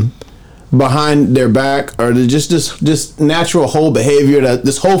woman, behind their back, or just this natural whole behavior, that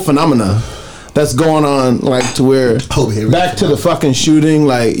this whole phenomena that's going on, like to where back to the fucking shooting,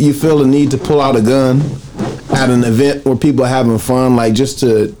 like you feel the need to pull out a gun at an event where people are having fun, like just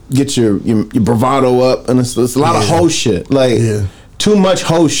to get your bravado up, and it's a lot of hoe shit, like too much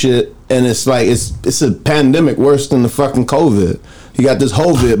hoe shit, and it's like it's a pandemic worse than the fucking COVID. You got this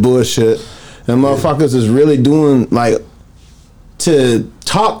COVID bullshit, and motherfuckers is really doing like to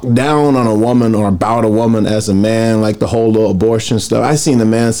talk down on a woman or about a woman as a man, like the whole little abortion stuff. I seen a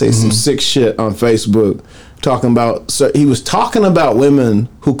man say some sick shit on Facebook talking about. So he was talking about women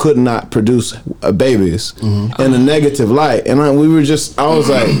who could not produce babies in a negative light, and I was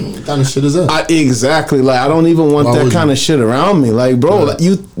like, what kind of shit is that? Exactly. Like I don't even want Why that would kind you? of shit around me. Like, bro, Right.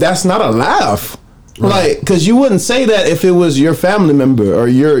 that's not a laugh. Right. Like, because you wouldn't say that if it was your family member or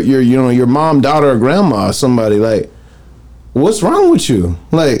your mom, daughter, or grandma or somebody. Like, what's wrong with you?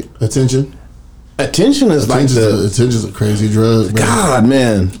 Like, Attention. attention is Attention's a crazy drug, man. God,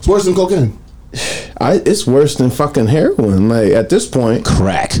 man. It's worse than cocaine. It's worse than fucking heroin. Like at this point,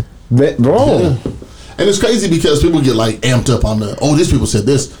 Crack. bro. Yeah. And it's crazy because people get like amped up on these people said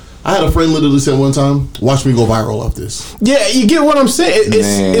this. I had a friend literally said one time, watch me go viral off this. Yeah, you get what I'm saying.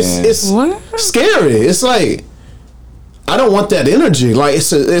 It's What? scary. It's like I don't want that energy. Like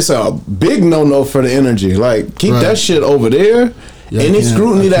it's a big no for the energy. Like keep Right. that shit over there. Yeah, Any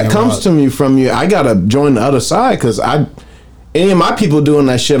scrutiny that can't comes rock. to me from you, I gotta join the other side because any of my people doing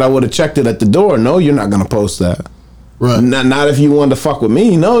that shit, I would have checked it at the door. No, you're not gonna post that. Right. Not if you wanted to fuck with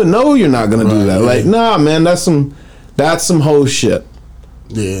me. No, you're not gonna do Right, that. yeah. Like, nah, man, that's some whole shit.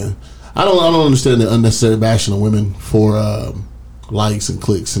 Yeah. I don't understand the unnecessary bashing of women for likes and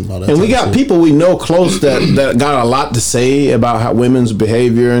clicks and all that. And we type of got shit. people we know close that got a lot to say about how women's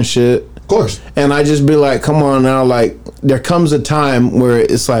behavior and shit. Of course. And I just be like, come on now, like there comes a time where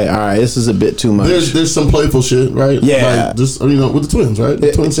it's like, all right, this is a bit too much. There's some playful shit, right? Yeah. Like just with the twins, right?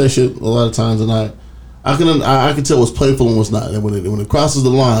 The twins say shit a lot of times, and I can tell what's playful and what's not. And when it crosses the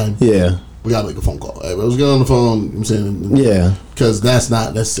line, Yeah. we gotta make a phone call. Hey, bro, let's get on the phone. You know what I'm saying, Yeah. because that's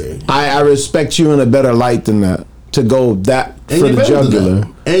not necessary. I respect you in a better light than that. To go that And for you're the better than jugular. that.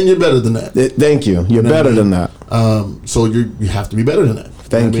 And you're better than that. Thank you. You're know better what I than mean? that. So you have to be better than that.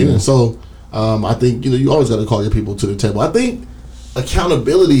 Thank know what I mean? you. And so I think you always got to call your people to the table. I think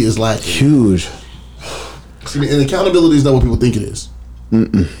accountability is lacking. Huge. And accountability is not what people think it is.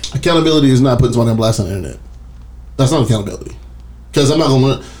 Accountability is not putting somebody on blast on the internet. That's not accountability. Because I'm not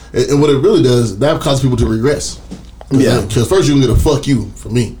going to. And what it really does, that causes people to regress. Yeah. Because first you can get a fuck you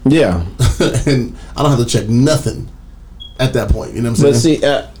from me. Yeah. And I don't have to check nothing at that point. You know what I'm But saying? see,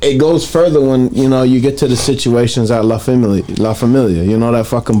 it goes further when you get to the situations at La Familia, that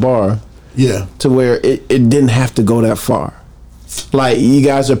fucking bar, Yeah. to where it didn't have to go that far. Like you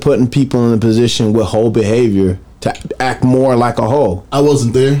guys are putting people in a position with whole behavior to act more like a hoe. I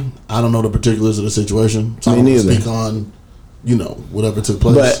wasn't there. I don't know the particulars of the situation. So Me I don't neither. speak on, whatever took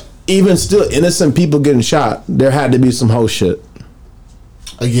place. But even still, innocent people getting shot, there had to be some hoe shit.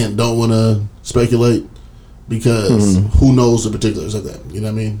 Again, don't want to speculate because who knows the particulars of that? You know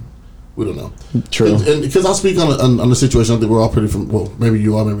what I mean? We don't know. True. And because I'll speak on the situation, I think we're all pretty well, maybe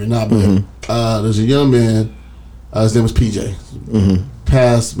you are, maybe not. But there's a young man. His name was PJ.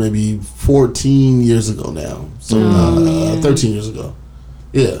 Passed maybe 14 years ago now. So 13 years ago.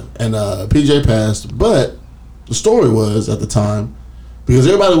 Yeah. And PJ passed. But the story was at the time, because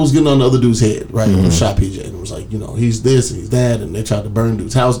everybody was getting on the other dude's head, right? Who shot PJ. And it was like, he's this and he's that. And they tried to burn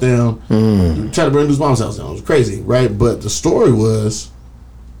dude's house down. Tried to burn dude's mom's house down. It was crazy, right? But the story was,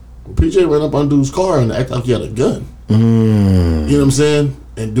 PJ ran up on dude's car and acted like he had a gun. You know what I'm saying?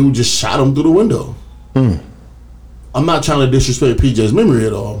 And dude just shot him through the window. I'm not trying to disrespect PJ's memory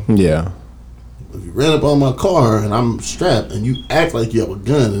at all. Yeah. If you ran up on my car and I'm strapped and you act like you have a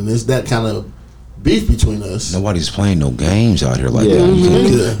gun and there's that kind of beef between us. Nobody's playing no games out here like Yeah.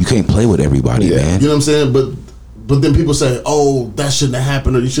 that. You can't play with everybody, man. You know what I'm saying? But But then people say, "Oh, that shouldn't have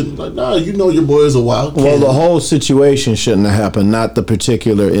happened," or you shouldn't. Like, nah, you know your boy is a wild kid. Well, the whole situation shouldn't have happened, not the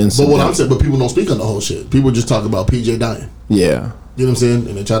particular But incident. what I'm saying, but people don't speak on the whole shit. People just talk about PJ dying. Yeah. You know what I'm saying?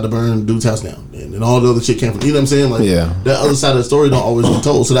 And they tried to burn dude's house down, and then all the other shit came from. You know what I'm saying? Like, Yeah. that other side of the story don't always get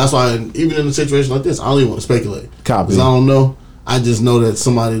told. So that's why, even in a situation like this, I don't even want to speculate. Copy. Because I don't know. I just know that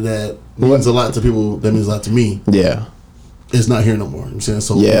somebody that means a lot to people, that means a lot to me, Yeah. is not here no more. You know what I'm saying?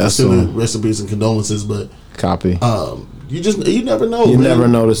 So Yeah, sending so- rest in peace and condolences, but Copy. you never know. You man. never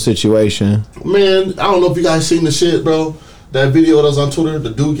know the situation. Man, I don't know if you guys seen the shit, bro. That video that was on Twitter, the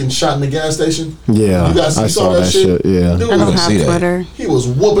dude getting shot in the gas station. Yeah, you guys I saw saw that shit, yeah. Dude, I don't see have that. Twitter. he was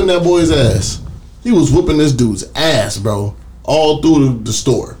whooping that boy's ass. He was whooping this dude's ass, bro, all through the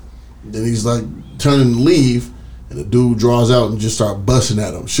store. Then he's like turning to leave, and the dude draws out and just start busting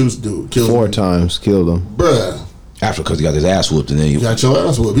at him. Shoots dude, kills 4 him. times killed him. After Bruh, because he got his ass whooped and then you got your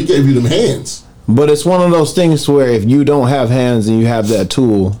ass whooped. He gave you them hands. But it's one of those things where if you don't have hands and you have that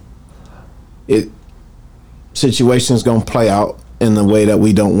tool, situation's gonna play out in the way that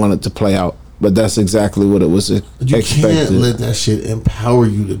we don't want it to play out. But that's exactly what it was You expected. can't let that shit empower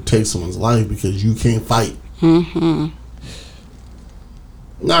you to take someone's life because you can't fight.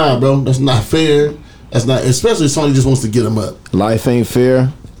 Nah, bro, that's not fair. That's not, especially if somebody just wants to get them up. Life ain't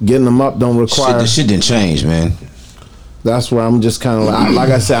fair. Getting them up don't require. the shit didn't change, man. That's where I'm just kind of like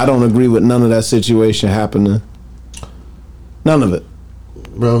I said, I don't agree with none of that situation happening. None of it.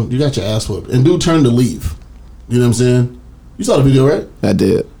 Bro, you got your ass whooped. And dude turned to leave. You know what I'm saying? You saw the video, right? I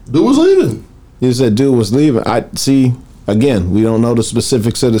did. Dude was leaving. You said dude was leaving. I see. Again, we don't know the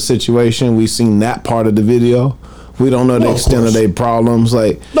specifics of the situation. We've seen that part of the video. We don't know the Well, of extent of course. their problems.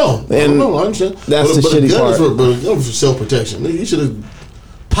 Like No, and no, I understand. that's the shitty a gun part. Is for, but a gun was for self-protection. Nigga, you should have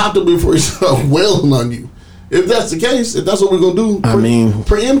popped him before he started wailing on you. If that's the case, if that's what we're going to do, I mean-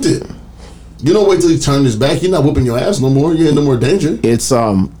 preempt it. You don't wait till he turned his back. You're not whooping your ass no more. You're in no more danger. It's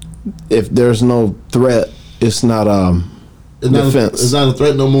if there's no threat, it's not defense. It's not a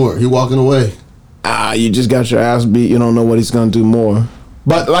threat no more. He walking away. You just got your ass beat. You don't know what he's gonna do more.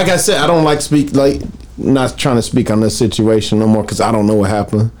 But like I said, I don't not trying to speak on this situation no more because I don't know what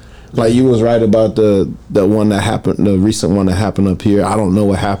happened. Like you was right about the one that happened, the recent one that happened up here. I don't know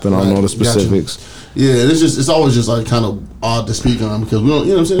what happened. I don't know the Right, gotcha. specifics. Yeah, it's always just like kind of odd to speak on because we don't,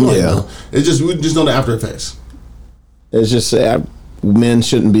 you know what I'm saying? Like, Yeah. It's just, we just know the after effects. It's just men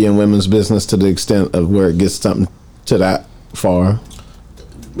shouldn't be in women's business to the extent of where it gets something to that far.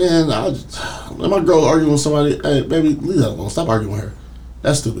 Man, when my girl arguing with somebody, hey, baby, leave that alone. Stop arguing with her.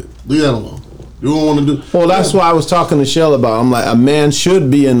 That's stupid. Leave that alone. You don't want to do. Well, that's why I was talking to Shell about. I'm like, a man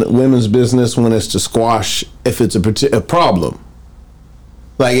should be in women's business when it's to squash if it's a problem.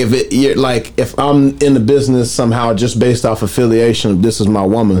 Like if I'm in the business somehow just based off affiliation of this is my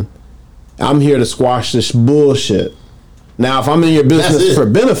woman, I'm here to squash this bullshit. Now, if I'm in your That's business it. for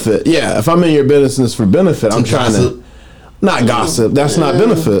benefit, if I'm in your business for benefit, I'm trying gossip. to not gossip. That's not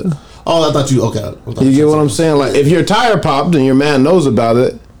benefit. Oh, I thought you. Okay, I thought You get what said I'm saying? Like if your tire popped and your man knows about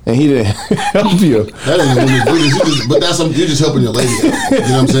it and he didn't help you, that ain't women's business. But that's something you're just helping your lady out. You know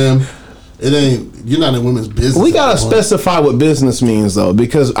what I'm saying? It ain't. You're not in women's business. we at gotta that point. specify what business means though,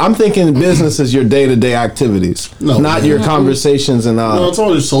 because I'm thinking business is your day-to-day activities, No, not man. your conversations and No, it's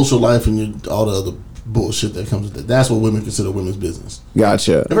all your social life and all the other bullshit that comes with it. That's what women consider women's business.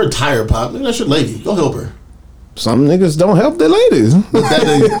 Gotcha. If her tire popped, that's your lady. Go help her. Some niggas don't help their ladies.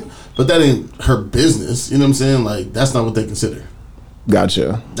 But that ain't her business. You know what I'm saying? Like that's not what they consider.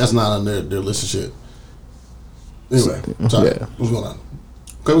 Gotcha. That's not on their list of shit. Anyway, sorry. Yeah. What's going on?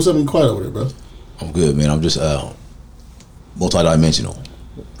 Okay, what's up? You quiet over there, bro? I'm good, man. I'm just multidimensional.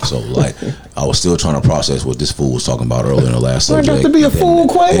 So like, I was still trying to process what this fool was talking about earlier in the last Turned subject. out to be a And then- fool,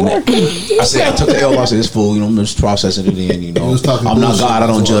 Quay. and I said I took the L. I said this fool. You know, I'm just processing it in. You know, He was talking I'm not bullshit, God. I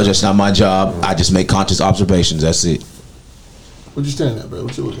don't that's why. judge. That's not my job. I just make conscious observations. That's it. What you staring at, bro?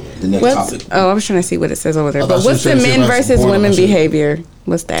 What you looking at? The next What's, topic. oh, I was trying to see what it says over there. I But thought you what's were the trying to say men about some versus porn or women shit. behavior?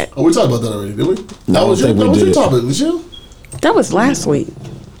 What's that? Oh, we talked about that already, did we? No, that I was don't your, think we that was your did. topic, Michelle. That was last week.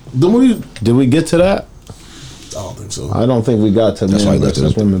 Then what do you? Did we get to that? I don't think so. I don't think we got to That's why I men left it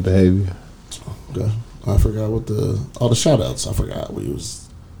versus up there. women behavior. Okay. I forgot what all the shout outs. I forgot we was.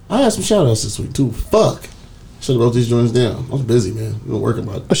 I had some shout outs this week too. Fuck. Should have wrote these joints down. I was busy, man. We were working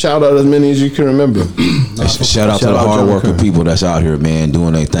about it. Shout out as many as you can remember. Shout out to the hardworking people that's out here, man,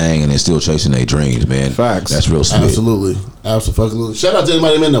 doing their thing and they're still chasing their dreams, man. Facts. That's real sweet. Absolutely. Absolutely. Shout out to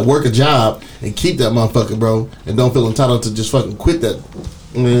anybody, man, that work a job and keep that motherfucker, bro, and don't feel entitled to just fucking quit that.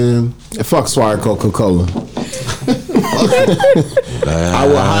 Man. Fuck Swire Coca-Cola.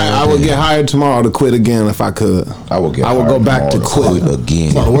 I would get hired tomorrow to quit again if I could. I will get. I would go hired back to tomorrow quit. It's a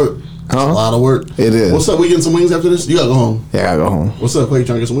again. lot of work. It's a lot of work. It is. What's up? We getting some wings after this? You gotta go home. Yeah, I go home. What's up? Quay, you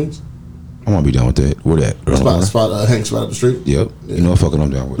trying to get some wings? I want to be down with that. Where that? Hank's right up the street. Yep. Yeah. You know what fucking I'm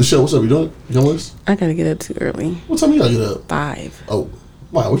down with. Michelle, what's up? You doing it? You coming with us? I gotta get up too early. What time you gotta get up? 5. Oh,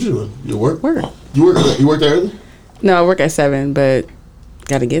 why? What you doing? You work? Work. You work there early? No, I work at 7, but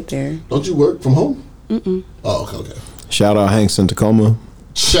gotta get there. Don't you work from home? Oh, okay. Shout out Hanks in Tacoma.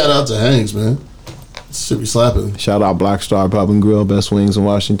 Shout out to Hanks, man. Should be slapping. Shout out Black Star Pub and Grill, best wings in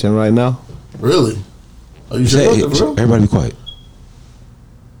Washington right now. Really? Are you Say, sure? hey, everybody be quiet.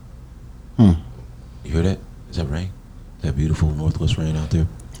 Hmm. You hear that? Is that rain? That beautiful northwest rain out there?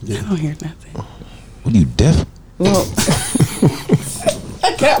 Yeah. I don't hear nothing. What are you, deaf? Well,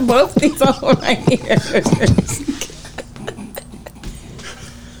 I got both things on right here.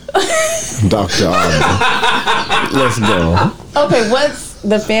 Dr. Arden. Let's go. Okay, what's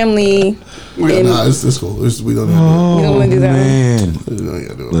the family? Nah, it's cool. We don't We don't want to do that. Man. have to do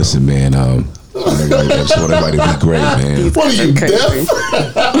it. Listen, man. I just want everybody to be great, man. What are you, Okay. deaf?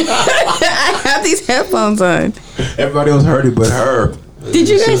 I have these headphones on. Everybody else heard it but her. Did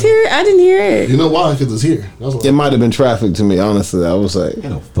you guys hear it? I didn't hear it. You know why? Because it's here. That's why. It might have been traffic to me, honestly. I was like, Ain't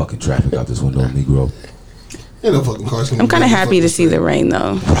no fucking traffic out this window, Negro. Ain't no fucking cars. I'm kind of happy to see the rain,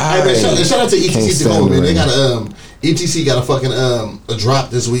 though. Hey, man, shout out to Can't ETC stand Tacoma, man. the They rain. got ETC got a fucking a drop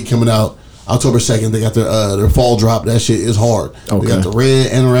this week coming out October 2nd. They got their fall drop. That shit is hard. Okay. They got the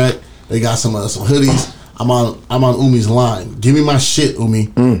red Anorak. They got some hoodies. I'm on Umi's line. Give me my shit,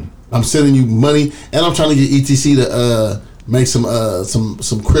 Umi. I'm sending you money, and I'm trying to get ETC to make some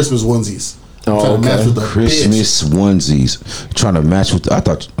Christmas onesies. I'm Oh, trying to match okay. with the Christmas onesies. Trying to match with I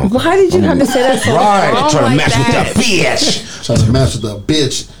thought. Okay. Why did you have to say that so Right. wrong Trying to like match that? with the bitch. Trying to match with the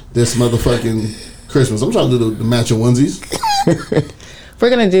bitch this motherfucking Christmas. I'm trying to do the matching onesies. We're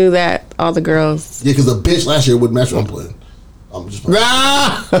gonna do that. All the girls. Yeah, because the bitch last year wouldn't match what I'm playing. I'm just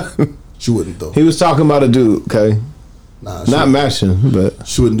she wouldn't though. he was talking about a dude, okay? Nah, she, Not matching, but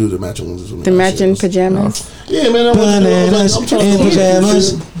she wouldn't do the matching onesies. with The me. matching Shit. pajamas. Yeah, man. Bananas I'm trying in to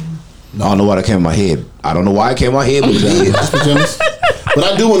pajamas. I don't know why that came in my head. I don't know why it came in my head, but it did. pajamas. But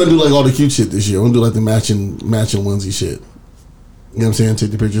I do want to do like all the cute shit this year. I want to do like the matching onesie shit. You know what I'm saying?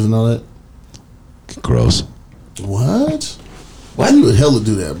 Take the pictures and all that. Gross. What? Why you would hella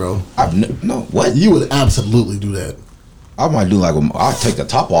do that, bro? No, what? You would absolutely do that, I might do like I'll take the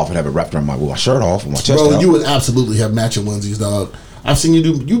top off and have it wrapped around with my shirt off and my chest bro. out. You would absolutely have matching onesies, dog. I've seen you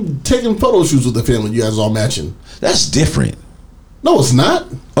do. You taking photo shoots with the family. You guys all matching. That's different. No, it's not.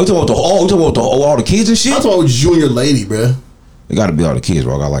 Oh, you talking about all the kids and shit? I'm talking about you and your lady, bro. It got to be all the kids,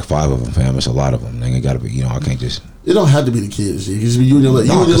 bro. I got like 5 of them, fam. It's a lot of them. They got to be, I can't just. It don't have to be the kids. It can just be you and your lady.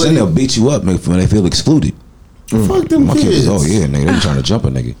 No, you and your because then lady. they'll beat you up when they feel excluded. Fuck them My kids. kids, oh yeah, nigga, they be trying to jump a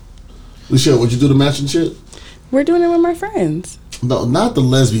nigga. Michelle, would you do the matching shit? We're doing it with my friends. No, not the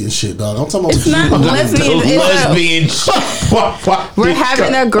lesbian shit, dog. I'm talking about It's not lesbian. We're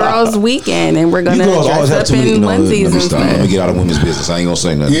having a girls' weekend, and we're You gonna girls always dress have up too many. in No, let onesies me and stop. Let me stuff. get out of women's business. I ain't gonna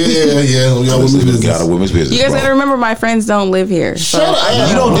say nothing. Yeah. We got women's Get out business. of women's business. You guys bro. gotta remember, my friends don't live here. Shut up.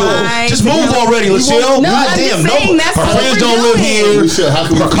 You don't do Why? it. Just move already, Lucille. No, I'm just saying that's her what friends we're don't live doing. here. Lucille, how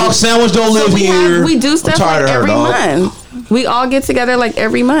can Her we- cock sandwich don't live here. We do stuff I'm tired like of her, every dog. month. We all get together like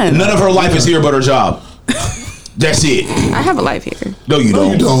every month. None of her life is here but her job. That's it. I have a life here. No, you No,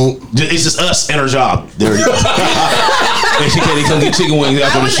 don't. you don't. It's just us and her job. There it is. And she can't come get chicken wings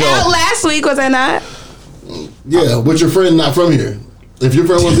after I the was show. out last week, was I not? Yeah, but your friend not from here. If your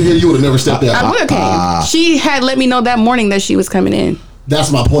friend wasn't here, you would have never stepped I out. would have came. She had let me know that morning that she was coming in.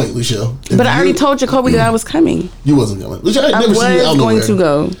 That's my point, Lucille. If But I already you- told Jacoby that I was coming. you wasn't coming. Lucille, I ain't I never seen you out was going nowhere. to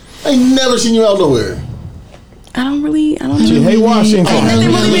go. I ain't never seen you out nowhere. I don't really. she hate Washington. Ain't nothing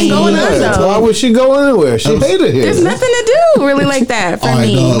really been going on, Yeah, though. Why would she go anywhere? She hated here. There's nothing to do really like that for All right,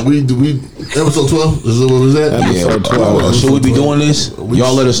 me. dog. We episode 12. Is it what was that? Episode 12. Should we be doing this?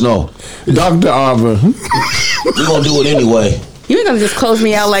 Y'all let us know. Dr. Auburn. We're gonna do it anyway. You ain't gonna just close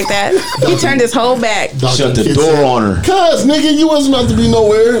me out like that. He turned his whole back. Dr. Shut the Kid door said, on her. Cuz, nigga, you wasn't about to be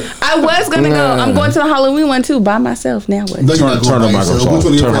nowhere. I was gonna go. I'm going to the Halloween one too by myself. Now what? No, you're Turn- not turn going the by yourself. microphone Which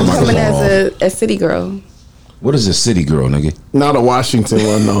one of your off. Turn the friends? Coming microphone. as a city girl. What is a city girl, nigga? Not a Washington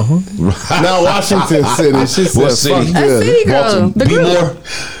one, though. Not Washington City. She said, What city? fuck A good. city girl. The Be group. more.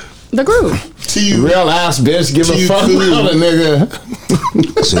 The group. To you. Real ass bitch. Give a You fuck cool. about a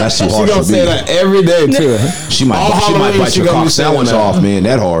nigga. So that's too She hard gonna to say be. that every day, too. She might All Halloween, bite she your gonna cock be saying sandwich that. off, man.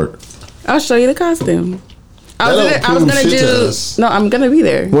 That hard. I'll show you the costume. I That was don't gonna prove shit to do. us. No, I'm gonna be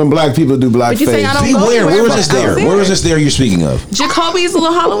there. When black people do black But you say I don't Be go where? anywhere, Where is but this I was there? Where is this there you're speaking of? Jacoby's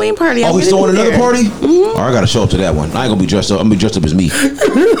little Halloween party. Oh, he's gonna throwing be another there. party? Oh, I gotta show up to that one. I ain't gonna be dressed up. I'm gonna be dressed up as me.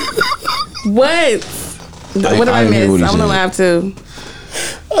 What? What did I I didn't hear miss? what he I'm gonna said. laugh too.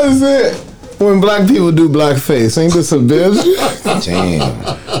 That's it. When black people do blackface, ain't this a bitch?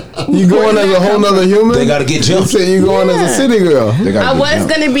 Damn. You going as a whole nother human? They gotta get jumped. You going as a city girl? They gotta I get was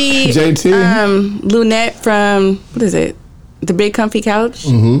jumped. gonna be JT? Lunette from what is it? The Big Comfy Couch,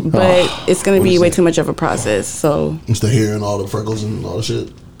 but it's gonna be way too much of a process. So It's the hair and all the freckles and all the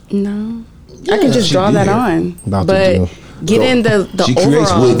shit. no, Yeah, I can just she draw did. that on, About to but do. getting the She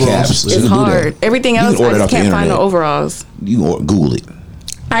creates overalls wood caps. She is can do that. hard. Everything You can else I order it just off the can't find the internet. overalls. You can Google it.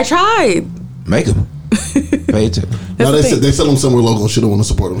 I tried. Make them. Pay attention. No, the they, thing. they sell them somewhere local. She don't want to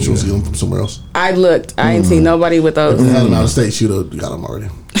support them. She wants to get them from somewhere else. I looked. I ain't seen nobody with If those. they had them out of state, she'd have got them already.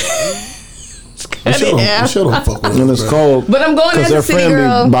 Michelle don't fuck with And them. it's bro. cold. But I'm going Because as her a city friend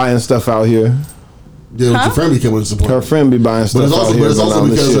girl. be buying stuff out here. Yeah, but your friend became with support. Her friend be buying stuff But it's out also, here. but it's also on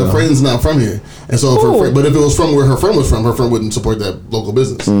the because show. her friend's not from here, and so if her Ooh. friend, but if it was from where her friend was from, her friend wouldn't support that local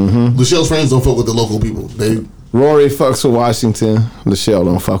business. Michelle's friends don't fuck with the local people. They, Rory fucks with Washington. Michelle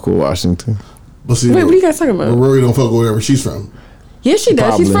don't fuck with Washington. but see, Wait, what are you guys talking but about? Rory don't fuck with wherever she's from. Yes, she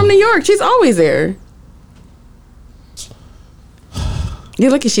does. She's Probably. from New York. She's always there.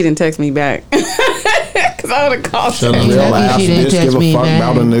 You're lucky she didn't text me back. Because I would have called Shut her. up, Real real ass she didn't bitch. text Give a me fuck back.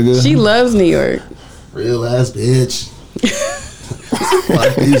 about a nigga. She loves New York. real ass bitch.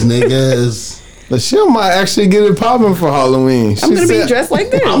 Like these niggas. Michelle might actually get it popping for Halloween. I'm going to be dressed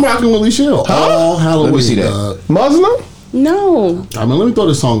like this. I'm rocking with Michelle all Halloween. Let me see that. dog. Muslim? No. I mean, let me throw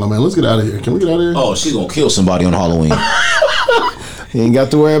this song on, man. Let's get out of here. Can we get out of here? Oh, she gonna kill somebody on Halloween. You ain't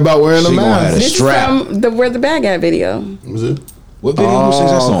got to worry about wearing a She gonna have mask. a This strap. is from the Where the Bag At video. Was it? What video was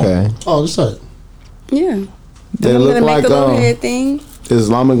that song? Okay. Oh, just that. Yeah. They I'm look going to make like the little head thing.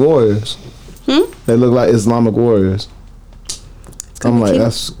 Islamic warriors. They look like Islamic warriors. I'm like, cute.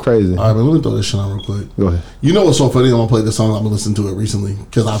 that's crazy. All right, man. Let me throw this shit on real quick. Go ahead. You know what's so funny? I'm gonna play this song. I've been listening to it recently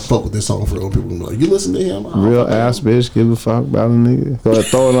because I fuck with this song for real. People gonna be like, "You listen to him?" Oh, Real ass bitch, give a fuck about a nigga. Go ahead,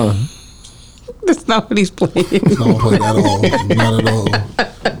 throw it on. That's not what he's playing. No, I'm playing that at all. Not at all.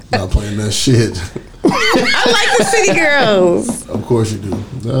 Not playing that shit. I like the City Girls. Of course you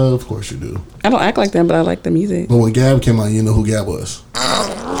do. Of course you do. I don't act like them, but I like the music. But when Gab came out, you know who Gab was.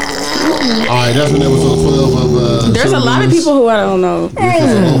 All right, that's been episode 12 of. There's a lot of people who I don't know.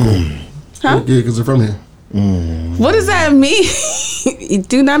 Huh? Yeah, because they're from here. What does that mean?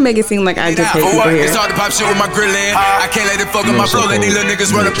 Do not make it seem like I just hate people here. It's hard to pop shit with my grill in. I can't let it fuck up my flow. Let these little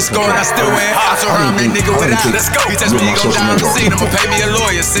niggas run up the score and I still win. I saw her, I'm that nigga without. Let's go. He touch me, he go down the scene. I'ma pay me a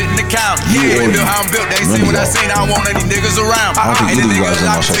lawyer, sit in the count. Yeah, they built how I'm built. They ain't seen what I seen. I don't want any niggas around. And the niggas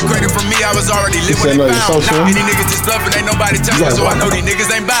like to take credit from me. I was already lit when they found. Any niggas just bluffing, ain't nobody touching. So I know these niggas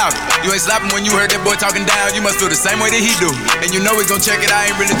ain't bout. You ain't slapping when you heard that boy talking down. You must feel the same way that he do. And you know we gon' check it.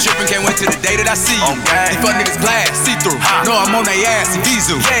 I ain't really tripping. Can't wait till the day that I see you. These fuck niggas blast, see through. No, I'm on they ass,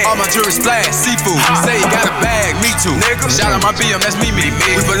 Ibizu. All my jewelry splash, seafood. Say you got a bag, me too. Shout out my BM, that's me. We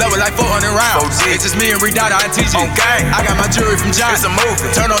pull up with like 400 rounds. It's just me and Redada and TG. I got my jewelry from John. It's a move.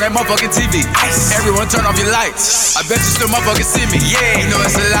 Turn on that motherfucking TV. Everyone turn off your lights. I bet you still motherfucking see me. Yeah, you know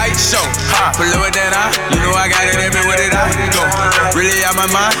it's a light show. Pull up with that eye. You know I got it everywhere that I go. Really out my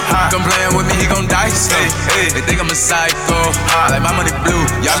mind. Come playing with me, he gon' dice. They think I'm a psycho. Like my money blue.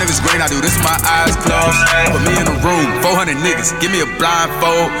 Y'all niggas green, I do this with my eyes closed. Put me in a room, 400 niggas. Give me a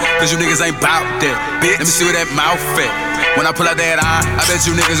blindfold. Cause you niggas ain't bout that. Let me see where that mouth at. When I pull out that eye, I bet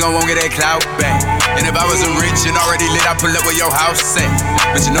you niggas gon' won't get that clout back. And if I wasn't rich and already lit, I pull up where your house at.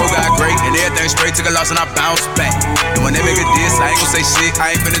 But you know God great, and everything straight, took a loss and I bounce back. And when they make a diss, I ain't gon' say shit,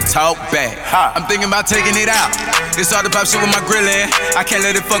 I ain't finna talk back. I'm thinking about taking it out. It's hard to pop shit with my grill in. I can't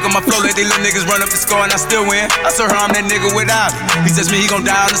let it fuck up my flow, let these little niggas run up the score and I still win. I saw her, I'm that nigga without it. He touch me, he gon'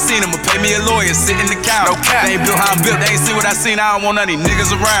 die on the scene, I'ma pay me a lawyer, sit in the couch. No cap. They ain't built how I'm built, they ain't see what I seen, I don't want none of these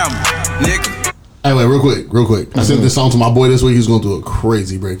niggas around me, nigga. Hey, wait, real quick. I sent this song to my boy this week. He's going through a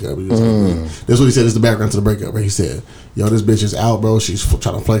crazy breakup. He was like, that's what he said is the background to the breakup. Right? He said, yo, this bitch is out, bro. She's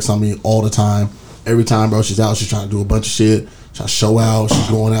trying to flex on me all the time. Every time, bro, she's out. She's trying to do a bunch of shit. Trying to show out. She's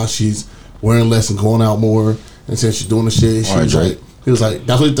going out. She's wearing less and going out more. And since she's doing the shit, he was like,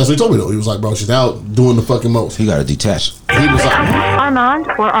 that's what he told me, though. He was like, bro, she's out doing the fucking most. He got to detach. He was like, Armand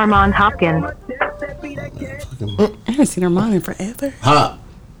or Armand Hopkins? I haven't seen Armand in forever. Hop.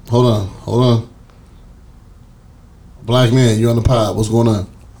 Hold on. Black man, you on the pod. What's going on?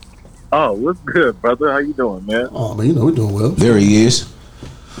 Oh, what's good, brother? How you doing, man? Oh, man, you know we're doing well. There he is.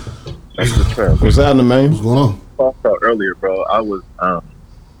 What's happening, man? What's going on? Talked out earlier, bro. I was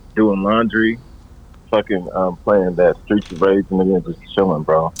doing laundry, fucking playing that Streets of Rage, and then just chilling,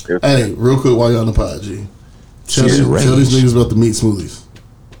 bro. Hey, real quick while you're on the pod, G. Tell Streets of these Rage. niggas about the meat smoothies.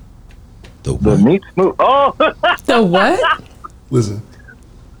 The meat smooth. Oh, The what? Listen.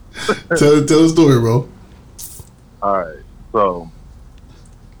 tell the story, bro. all right. So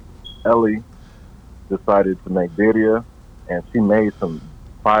Ellie decided to make birria, and she made some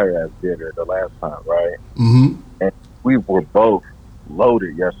fire ass birria the last time, right? Mm-hmm. And we were both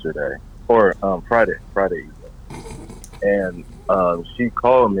loaded yesterday, or Friday evening. And she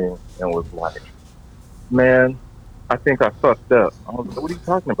called me and was like, "Man, I think I fucked up." I was like, "What are you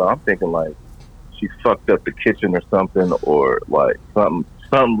talking about?" I'm thinking like she fucked up the kitchen or something, or like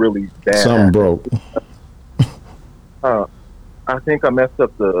something really bad. Something broke. I think I messed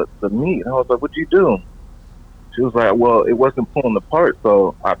up the meat. And I was like, "What'd you do?" She was like, "Well, it wasn't pulling apart,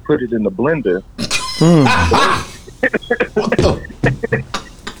 so I put it in the blender."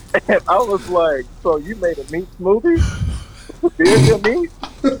 And I was like, "So you made a meat smoothie? Here's your meat?"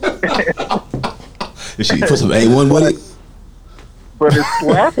 Did she put some A1 with it? But it's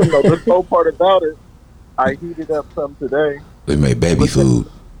slapping though. The whole part about it, I heated up some today. They made baby food.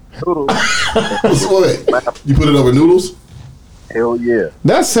 Noodles. What? You put it over noodles? Hell yeah.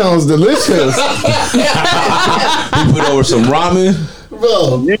 That sounds delicious. You put over some ramen.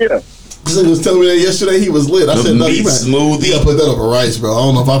 Bro. Yeah. This nigga was telling me that yesterday. He was lit. I The said, "No, meat you smoothie. gotta put that over rice, bro. I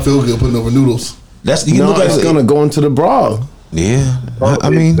don't know if I feel good putting over noodles." That's you No, look like it's gonna go into the broth. Yeah. I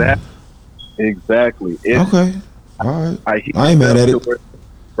mean, exactly. okay. All right. I ain't mad at it.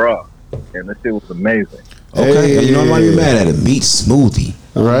 Bro, and that shit was amazing. Okay, Hey. you know I'm not even mad at it. Meat smoothie.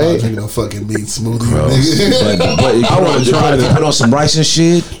 I'm not Right? drinking no fucking meat smoothie, Gross. nigga. but you I wanna try that. Put on some rice and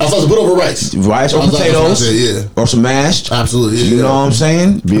shit. I was supposed to put over rice. Rice or I was like, potatoes. I said, yeah. Or some mashed. Absolutely. Yeah, You know what I'm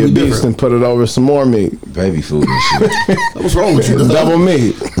saying? Be a Be beast different. and put it over some more meat. Baby food and shit. What's wrong with you? dog? Double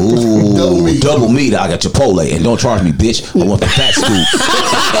meat. Ooh, Double meat. I got Chipotle, and don't charge me, bitch. I want the fat scoop.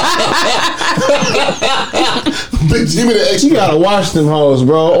 Bitch, give me the extra. You gotta wash them hoes,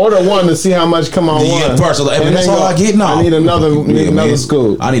 bro. Order one to see how much come on Yeah, one. first, And that's then all go, I get now. I need another Yeah, man.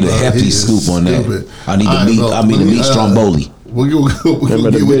 scoop. I need a hefty He is scoop on that. stupid. I need the Alright, meat. bro. I mean the meat stromboli. We'll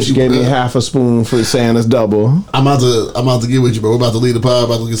Remember the get with bitch you. gave me half a spoon for saying it's double. I'm about to get with you, bro. We're about to leave the pod.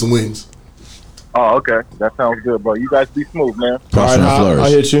 About to get some wings. Oh, okay. That sounds good, bro. You guys be smooth, man. All Prosper and right, flourish.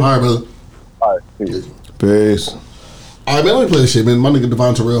 I'll hit you. All right, brother. All right, peace. Peace. All right, man. Let me play this shit, man. My nigga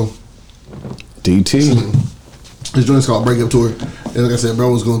Devon Terrell. DT. His joint's called Breakup Tour. And like I said,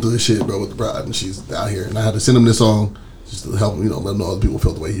 bro was going through this shit, bro, with the bride, and she's out here. And I had to send him this song just to help him, let him know other people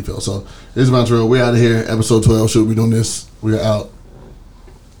felt the way he felt. So, this is Devon Terrell. We're out of here. Episode 12. Should we be doing this? We're out.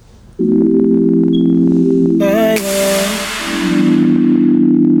 Yeah, yeah.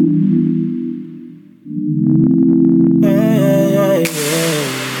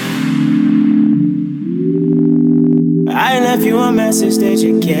 I left you a message, did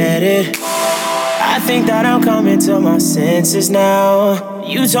you get it? I think that I'm coming to my senses now.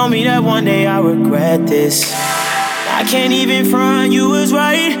 You told me that one day I regret this. I can't even front, you was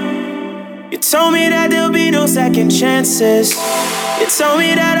right. You told me that there'll be no second chances. You told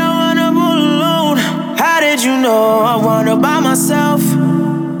me that I wanna roll alone. How did you know I wanna by myself?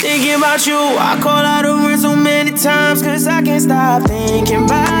 Thinking about you, I call out the word so many times, cause I can't stop thinking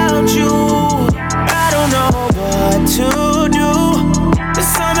about you. I don't know what to do, but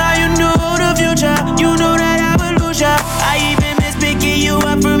somehow you knew the future. You knew that I would lose ya. I even miss picking you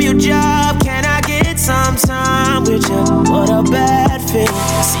up from your job. Can I get some time with you? What a bad feeling.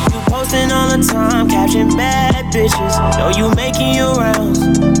 See you posting all the time, caption bad bitches. Know you making your rounds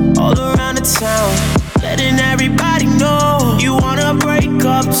all around the town, letting everybody know you wanna break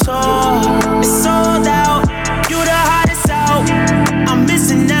up tour. It's sold out, you the hottest out. I'm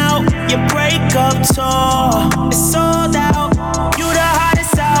missing out, your breakup tour. It's sold out, you the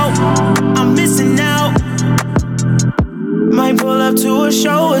hottest out. I'm missing out. Might pull up to a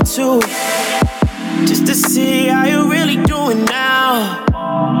show or two, just to see how you really doing now.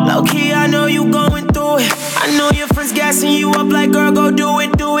 Low key, I know you going through it. I know your friends gassing you up like, girl, go do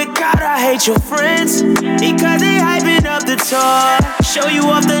it, do it. God, I hate your friends, because they hyping up the tour. Show you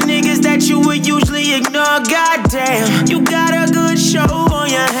off the niggas that you would usually ignore. Goddamn, you got a good show on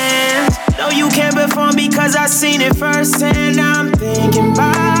your hands. No, you can't perform because I seen it firsthand. I'm thinking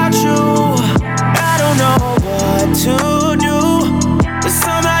about you. I don't know what to do, but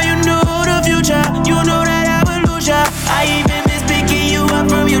somehow you knew the future. You knew that I would lose ya. I even miss picking you up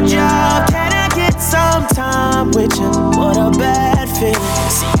from your job. Can I get some time with you? What a bad feeling.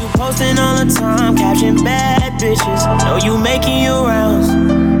 See you posting all the time, caption bad bitches. Know you making your rounds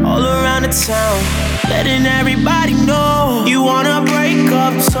all around the town, letting everybody